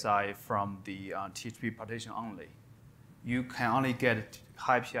PSI from the THP partition only. You can only get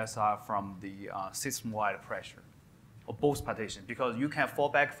high PSI from the system-wide pressure, or both partitions, because you can fall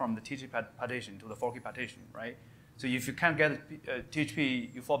back from the THP partition to the 4K partition, right? So if you can't get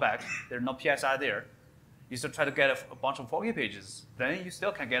THP, you fall back, there's no PSI there. You still try to get a bunch of 4K pages, then you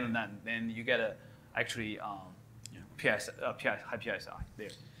still can get it, then you get high PSI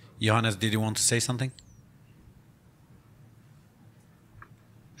there. Johannes, did you want to say something?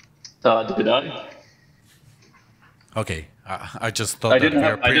 Did I? Okay, I just thought I that didn't we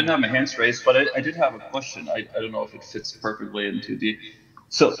are have I didn't pretty. have my hands raised, but I did have a question. I don't know if it fits perfectly into the.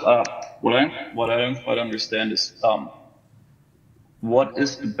 So what I don't quite understand is what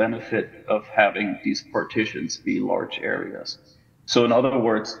is the benefit of having these partitions be large areas? So in other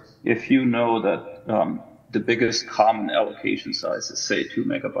words, if you know that the biggest common allocation size is say 2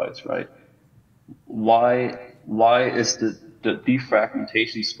 MB, right? Why is the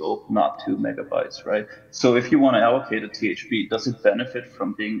defragmentation scope not 2 MB, right? So if you want to allocate a THP, does it benefit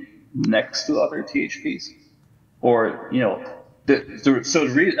from being next to other THPs? Or, you know, I mean,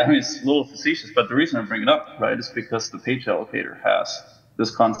 it's a little facetious, but the reason I bring it up, right, is because the page allocator has this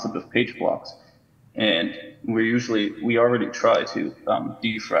concept of page blocks. And we already try to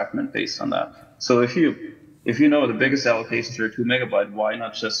defragment based on that. So if you know the biggest allocations are 2 MB, why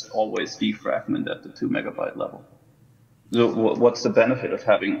not just always defragment at the 2 MB level? So what's the benefit of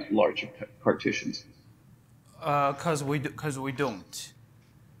having larger partitions? Because we don't,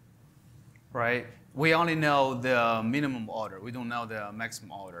 right? We only know the minimum order. We don't know the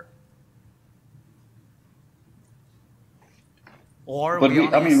maximum order. Or But we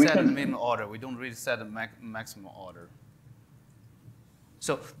only we set the can. minimum order. We don't really set the maximum order.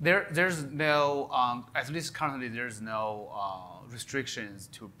 So there's no, at least currently, there's no restrictions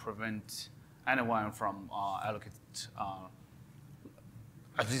to prevent anyone from allocate,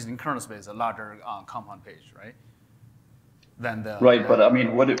 at least in kernel space, a larger compound page, right? Right, but I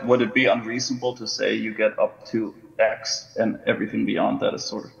mean, would it be unreasonable to say you get up to X and everything beyond that is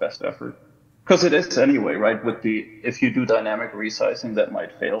sort of best effort? Because it is anyway, right? If you do dynamic resizing, that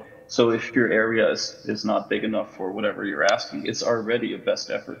might fail. So if your area is not big enough for whatever you're asking, it's already a best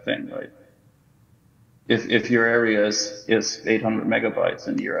effort thing, right? If your area is 800 MB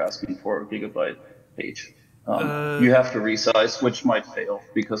and you're asking for a gigabyte page, you have to resize, which might fail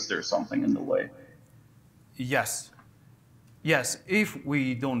because there's something in the way. Yes, if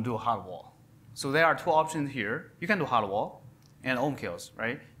we don't do hard wall. So there are two options here. You can do hard wall and ohm kills,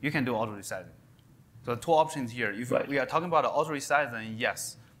 right? You can do auto resizing. So two options here. If we are talking about auto resizing,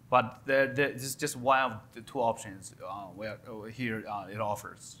 yes. But this is just one of the two options where here it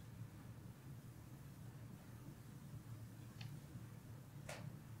offers.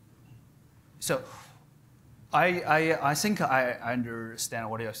 So I think I understand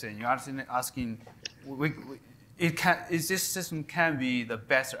what you're saying. You're asking this system can be the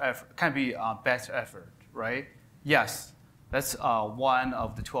best effort, best effort, right? Yes, that's one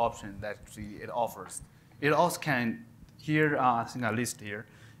of the two options that it offers. It also can, here, I think I list here,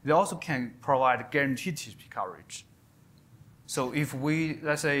 it also can provide guaranteed THP coverage. So if we,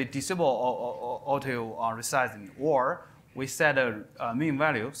 let's say, disable auto resizing, or we set a mean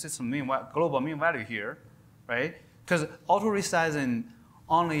value, global mean value here, right? Because auto resizing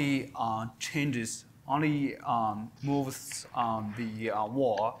only moves the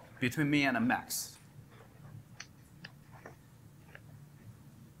wall between min and max.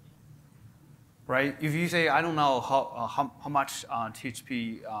 Right? If you say, I don't know how much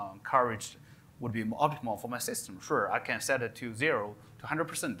THP coverage would be optimal for my system, sure, I can set it to 0 to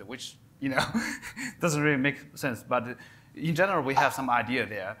 100%, which doesn't really make sense. But in general, we have some idea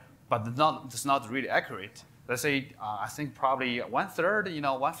there, but it's not really accurate. Let's say, I think probably 1/3,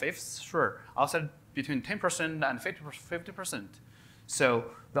 1/5, sure. I'll set between 10% and 50%. So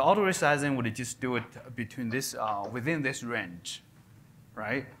the auto resizing would just do it between this, within this range,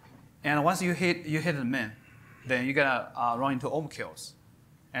 right? And once you hit the min, then you're gonna run into ohm kills,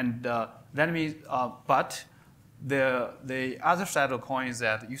 and that means. But the other side of the coin is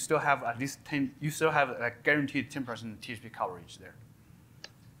that you still have at least 10. You still have a guaranteed 10% THP coverage there.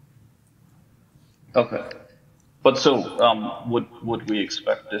 Okay, but so would we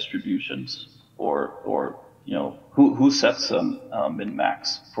expect distributions or who sets them min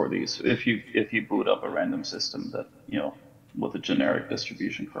max for these? If you boot up a random system that with a generic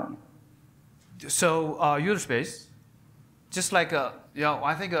distribution kernel. So user space, just like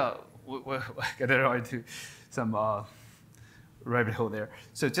I think we'll get into some rabbit hole there.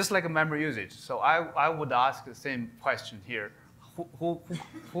 So just like a memory usage. So I would ask the same question here. Who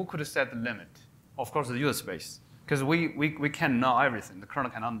could set the limit? Of course, the user space, because we can't know everything. The kernel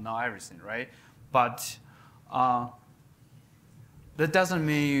cannot know everything, right? But that doesn't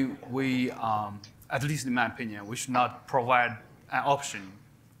mean we, at least in my opinion, we should not provide an option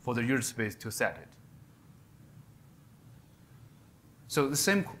for the user space to set it. So the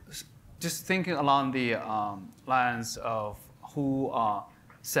same, just thinking along the lines of who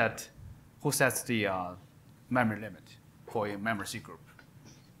sets the memory limit for a memory C group.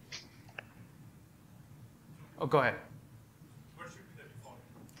 Oh, go ahead. What should be the default?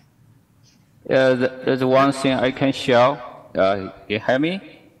 There's one thing I can share. You hear me?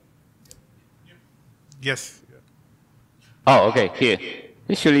 Yes. Oh, okay. Here,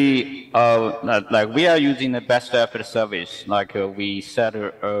 actually, like we are using the best effort service. Like we set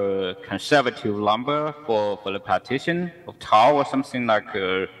a conservative number for the partition of TAO or something like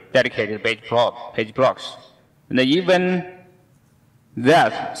dedicated page blocks, and even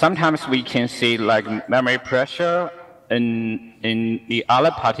that sometimes we can see like memory pressure in the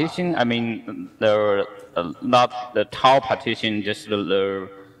other partition. I mean, the not the TAO partition, just the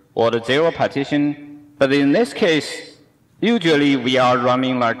order 0 partition. But in this case, usually we are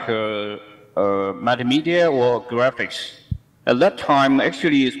running like multimedia or graphics. At that time,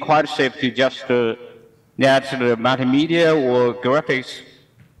 actually, it's quite safe to just net the multimedia or graphics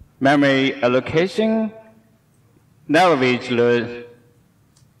memory allocation, navigate the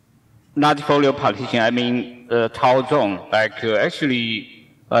large folio partition. I mean, TAO zone. Like actually,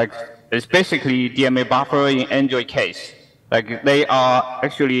 like it's basically DMA buffer in Android case. Like they are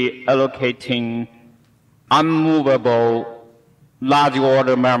actually allocating unmovable large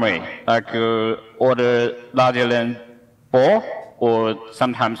order memory, like order larger than 4 or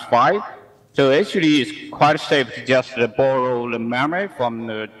sometimes 5. So actually, it's quite safe to just borrow the memory from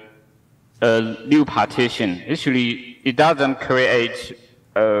the new partition. Actually, it doesn't create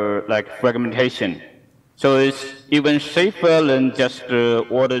like fragmentation. So it's even safer than just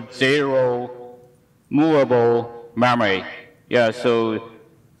order 0 movable memory. Yeah. So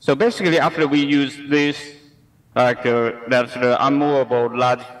basically, after we use this, like that's the unmovable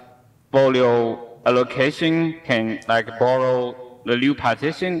large folio allocation can like borrow the new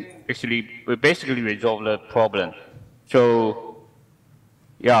partition. Actually, we basically resolve the problem. So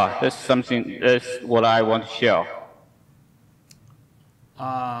yeah, that's what I want to share.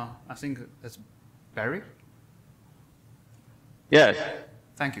 I think that's Barry. Yes.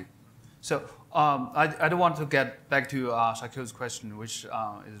 Thank you. So I don't want to get back to Shakil's question, which is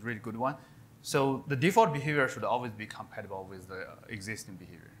a really good one. So the default behavior should always be compatible with the existing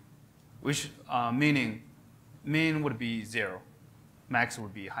behavior, which meaning min would be 0, max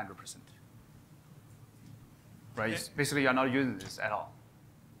would be 100%. Right? Basically, you're not using this at all.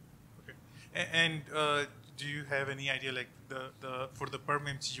 Okay. And do you have any idea, like for the perm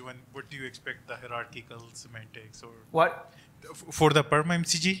MCG one, what do you expect the hierarchical semantics or what for the perm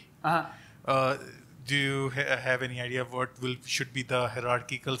MCG? Do you have any idea of what should be the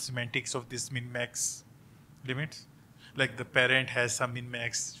hierarchical semantics of this min max limits? Like the parent has some min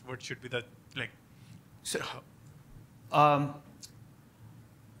max. What should be the like? So, I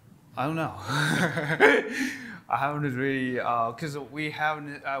don't know. I haven't really because we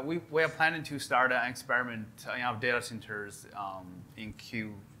haven't. We are planning to start an experiment in our data centers in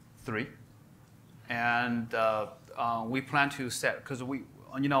Q3, and we plan to set because we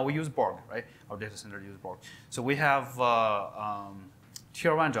use Borg, right? Our data center uses Borg. So we have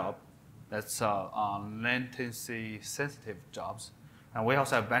tier 1 job that's latency sensitive jobs, and we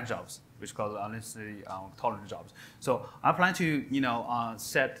also have bench jobs, which is called latency tolerant jobs. So I plan to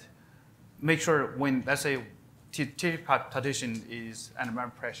make sure when let's say THP partition is under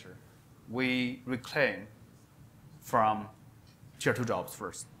memory pressure, we reclaim from tier 2 jobs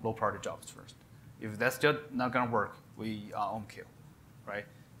first, low priority jobs first. If that's still not going to work, we on kill, right?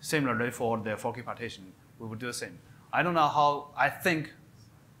 Similarly for the 4K partition, we will do the same. I don't know how. I think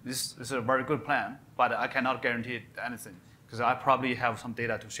this is a very good plan, but I cannot guarantee anything because I probably have some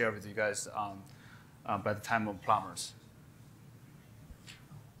data to share with you guys by the time of plumbers.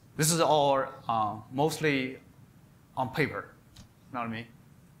 This is all mostly on paper, you know what I mean?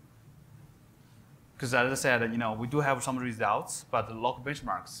 Because as I said, we do have some results, but the local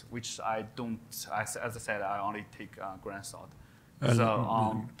benchmarks, which I don't, as I said, I only take grand salt.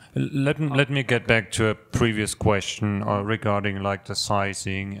 So, let me get back to a previous question regarding like the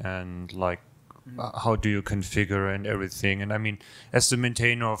sizing and like how do you configure and everything. And I mean, as the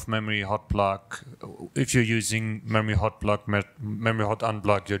maintainer of memory hot plug, if you're using memory hot plug, memory hot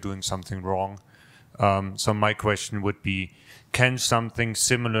unplug, you're doing something wrong. So my question would be, can something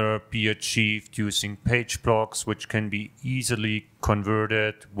similar be achieved using page blocks, which can be easily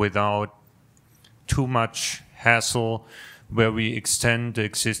converted without too much hassle, where we extend the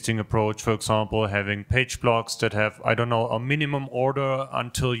existing approach, for example, having page blocks that have, I don't know, a minimum order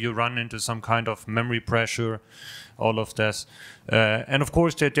until you run into some kind of memory pressure, all of this. And of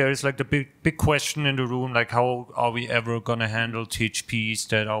course, there is like the big question in the room, like how are we ever going to handle THPs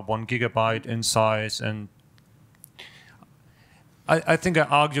that are 1 GB in size? And I think I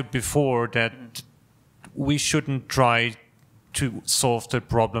argued before that we shouldn't try to solve that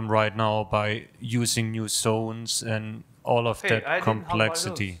problem right now by using new zones and all of that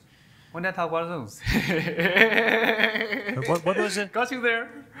complexity. When I talk about those. What was it? Got you there.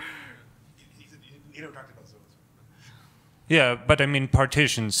 Yeah, but I mean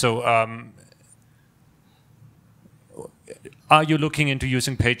partitions. So are you looking into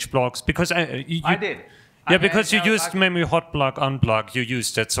using page blocks? Because I did. Yeah, because you used memory hot block, unblock. You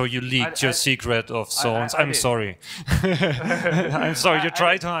used that, so you leaked your secret of zones. I'm sorry. I'm sorry. You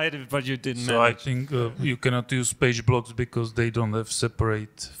tried to hide it, but you didn't. So I think you cannot use page blocks because they don't have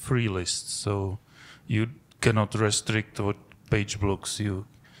separate free lists. So you cannot restrict what page blocks you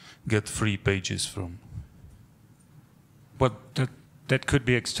get free pages from. But that could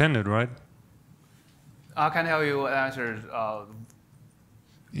be extended, right? I can help you answer.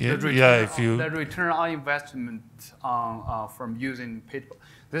 The return on investment from using page.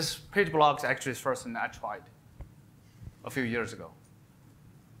 This page blocks actually is first thing I tried a few years ago,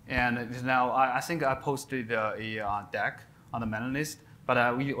 and it is now I think I posted a deck on the mailing list, but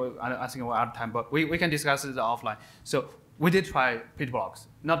I think we're out of time. But we can discuss it offline. So we did try page blocks.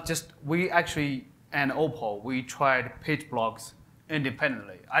 Not just we actually and Opal we tried page blocks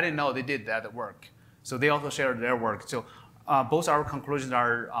independently. I didn't know they did that work. So they also shared their work. So. Both our conclusions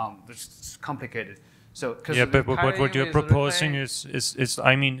are complicated. So, yeah, but what you're proposing is,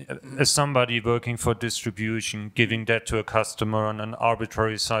 I mean, as somebody working for distribution, giving that to a customer on an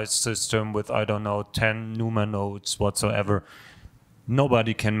arbitrary sized system with, I don't know, 10 NUMA nodes whatsoever,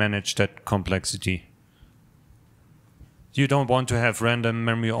 nobody can manage that complexity. You don't want to have random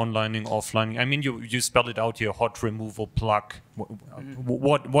memory onlining, offlining. I mean, you spell it out here, hot removal plug,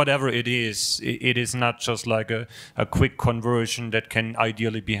 whatever it is not just like a quick conversion that can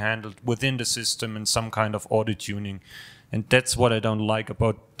ideally be handled within the system and some kind of auto tuning. And that's what I don't like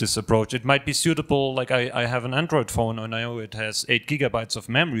about this approach. It might be suitable, like I have an Android phone and I know it has 8 gigabytes of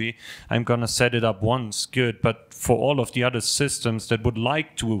memory. I'm gonna set it up once, good. But for all of the other systems that would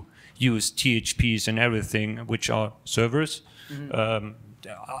like to use THPs and everything, which are servers,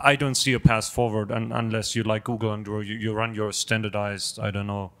 I don't see a path forward unless you like Google and you run your standardized, I don't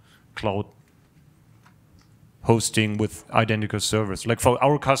know, cloud hosting with identical servers. Like for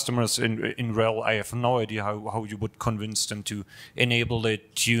our customers in RHEL, I have no idea how you would convince them to enable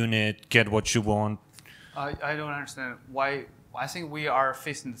it, tune it, get what you want. I don't understand why. I think we are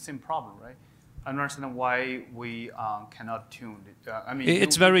facing the same problem, right? I don't understand why we cannot tune it. I mean,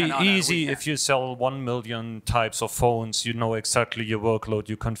 it's very easy if you sell 1 million types of phones. You know exactly your workload.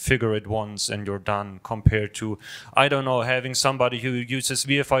 You configure it once and you're done. Compared to, I don't know, having somebody who uses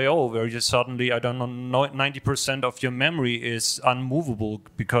VFIO where you suddenly, I don't know, 90% of your memory is unmovable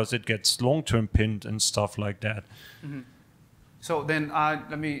because it gets long-term pinned and stuff like that. Mm-hmm. So then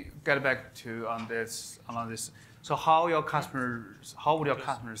let me get back to on this. So how would your customers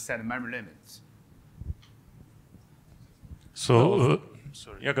set memory limits? So,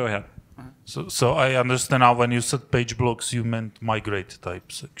 sorry. Yeah, go ahead. So I understand now when you said page blocks, you meant migrate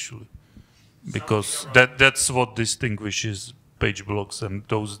types actually, because that's what distinguishes page blocks, and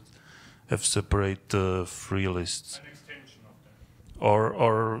those have separate free lists. An extension of that.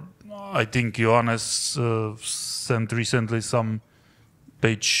 Or I think Johannes sent recently some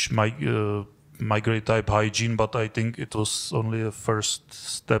page migrate type hygiene, but I think it was only a first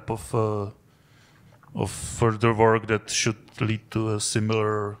step of further work that should lead to a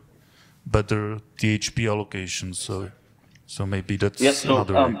similar, better THP allocation. So maybe that's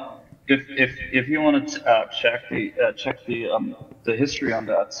another way. If you want to check the history on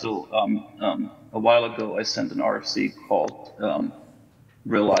that, so a while ago I sent an RFC called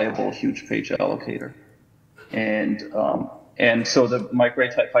Reliable Huge Page Allocator, and so the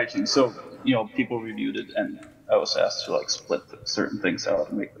migrate type hygiene. So people reviewed it, and I was asked to like split certain things out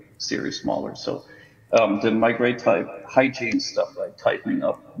and make the series smaller. So the migrate type hygiene stuff, like tightening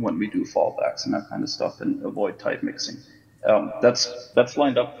up when we do fallbacks and that kind of stuff, and avoid type mixing. That's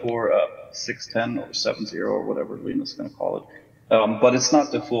lined up for 6.10 or 7.0 or whatever Lena's going to call it. But it's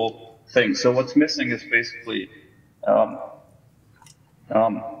not the full thing. So what's missing is basically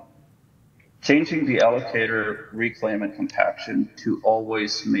changing the allocator reclaim and compaction to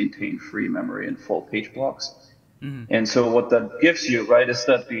always maintain free memory and full page blocks. Mm-hmm. And so what that gives you, right, is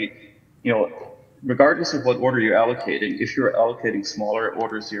that regardless of what order you're allocating, if you're allocating smaller,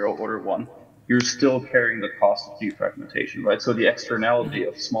 order 0, order 1, you're still carrying the cost of defragmentation, right? So the externality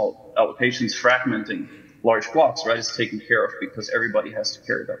of small allocations fragmenting large blocks, right, is taken care of because everybody has to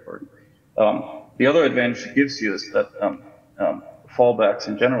carry that burden. The other advantage it gives you is that fallbacks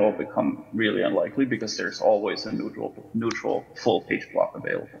in general become really unlikely because there's always a neutral full page block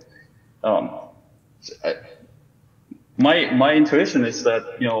available. My intuition is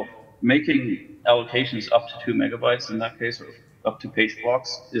that making allocations up to 2 megabytes in that case, or up to page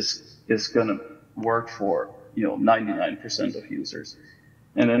blocks is going to work for 99% of users.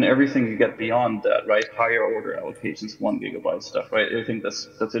 And then everything you get beyond that, right? Higher order allocations, 1 GB stuff, right? I think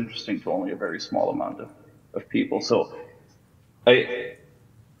that's interesting to only a very small amount of people. So I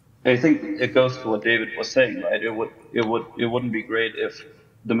think it goes to what David was saying, right? It wouldn't be great if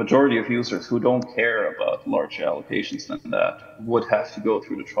the majority of users who don't care about large allocations than that would have to go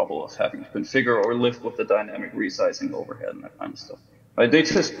through the trouble of having to configure or live with the dynamic resizing overhead and that kind of stuff. Right? They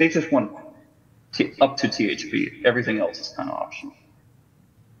just want up to THP. Everything else is kind of optional.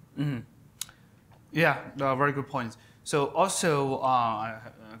 Mm-hmm. Yeah, very good points. So also, I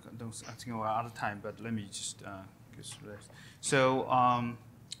think we're out of time, but let me just get through this. So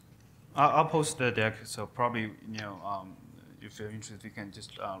I'll post the deck. So probably, if you're interested, you can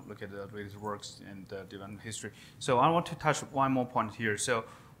just look at the latest works and the development history. So I want to touch one more point here. So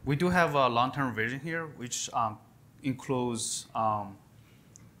we do have a long-term vision here, which includes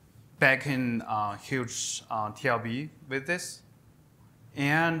back-end huge TLB with this,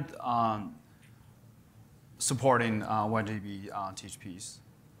 and supporting 1 GB THPs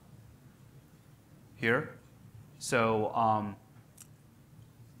here. So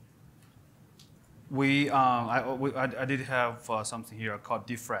I did have something here called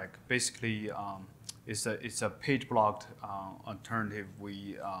defrag. Basically, it's a page blocked alternative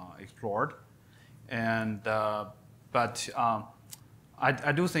we explored, and but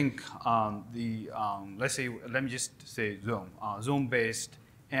I do think let me just say zone based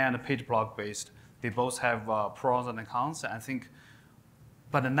and page block based, they both have pros and cons, I think,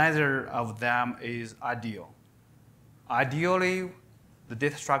 but neither of them is ideal. Ideally, the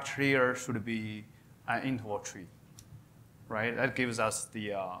data structure here should be an interval tree, right? That gives us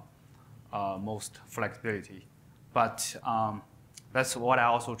the most flexibility. But that's what I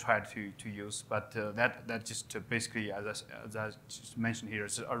also tried to use. But that just basically, as I just mentioned here,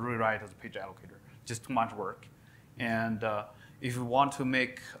 is a rewrite of the page allocator. Just too much work. And if you want to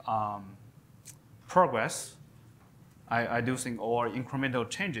make progress, I do think, or incremental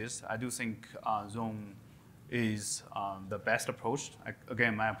changes, I do think zone is the best approach,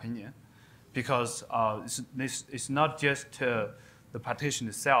 again, my opinion, because it's not just the partition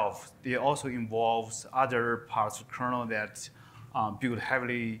itself, it also involves other parts of the kernel that build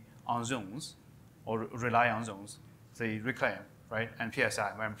heavily on zones or rely on zones, say reclaim, right, and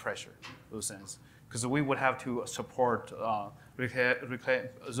PSI, memory pressure, those things. Because we would have to support reclaim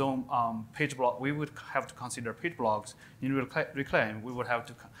zone page block. We would have to consider page blocks in reclaim. We would have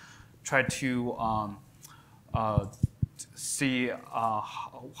to try to see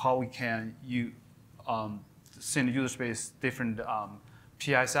how we can send user space different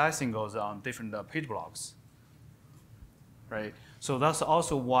PSI singles on different page blocks, right? So that's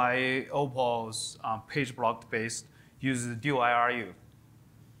also why Opal's page block based uses dual IRU.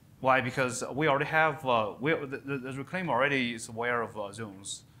 Why? Because we already have the reclaim already is aware of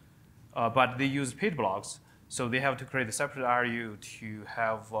zones, but they use page blocks, so they have to create a separate IRU to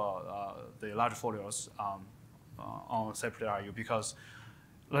have the large folios on separate IRU. Because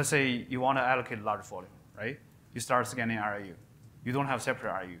let's say you want to allocate a large folio, right? You start scanning IRU. You don't have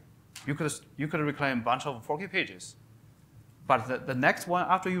separate IRU. You could reclaim a bunch of 4K pages, but the next one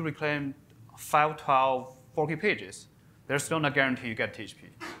after you reclaim 5, 12, 4K pages, there's still no guarantee you get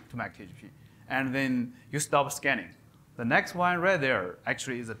THP, to Mac THP. And then you stop scanning. The next one right there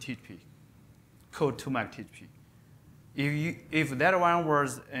actually is a THP, code to Mac THP. If that one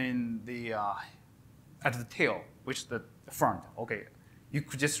was in the at the tail, which is the front, okay, you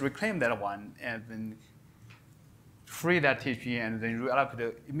could just reclaim that one and then free that THP and then reallocate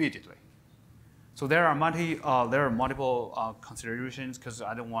it immediately. So there are multiple considerations because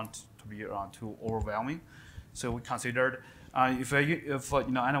I don't want to be too overwhelming. So we considered, if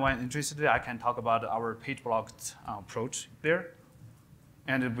anyone interested, I can talk about our page blocked approach there,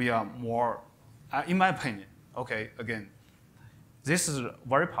 and it'll be more, in my opinion. Okay, again, this is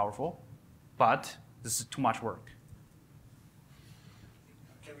very powerful, but this is too much work.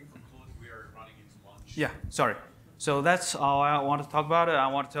 Can we conclude? We are running into lunch. Yeah, sorry. So that's all I want to talk about.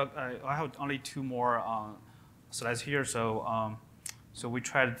 I have only 2 more slides here. So we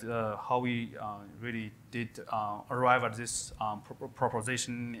tried how we really did arrive at this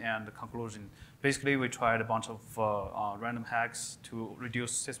proposition and conclusion. Basically, we tried a bunch of random hacks to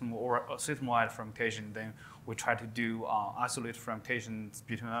reduce system-wide fragmentation. Then we tried to do isolated fragmentations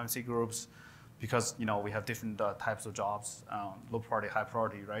between MMC groups, because we have different types of jobs, low priority, high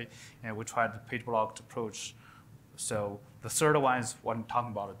priority, right? And we tried the page blocked approach. So the third one is what I'm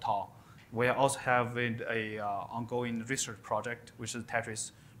talking about, TAO. We also have a ongoing research project, which is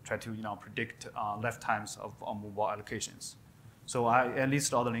Tetris, try to predict left times of mobile allocations. So I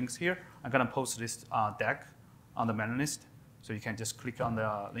list all the links here. I'm going to post this deck on the mailing list. So you can just click on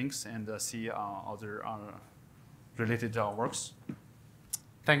the links and see other related works.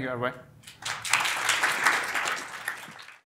 Thank you, everyone.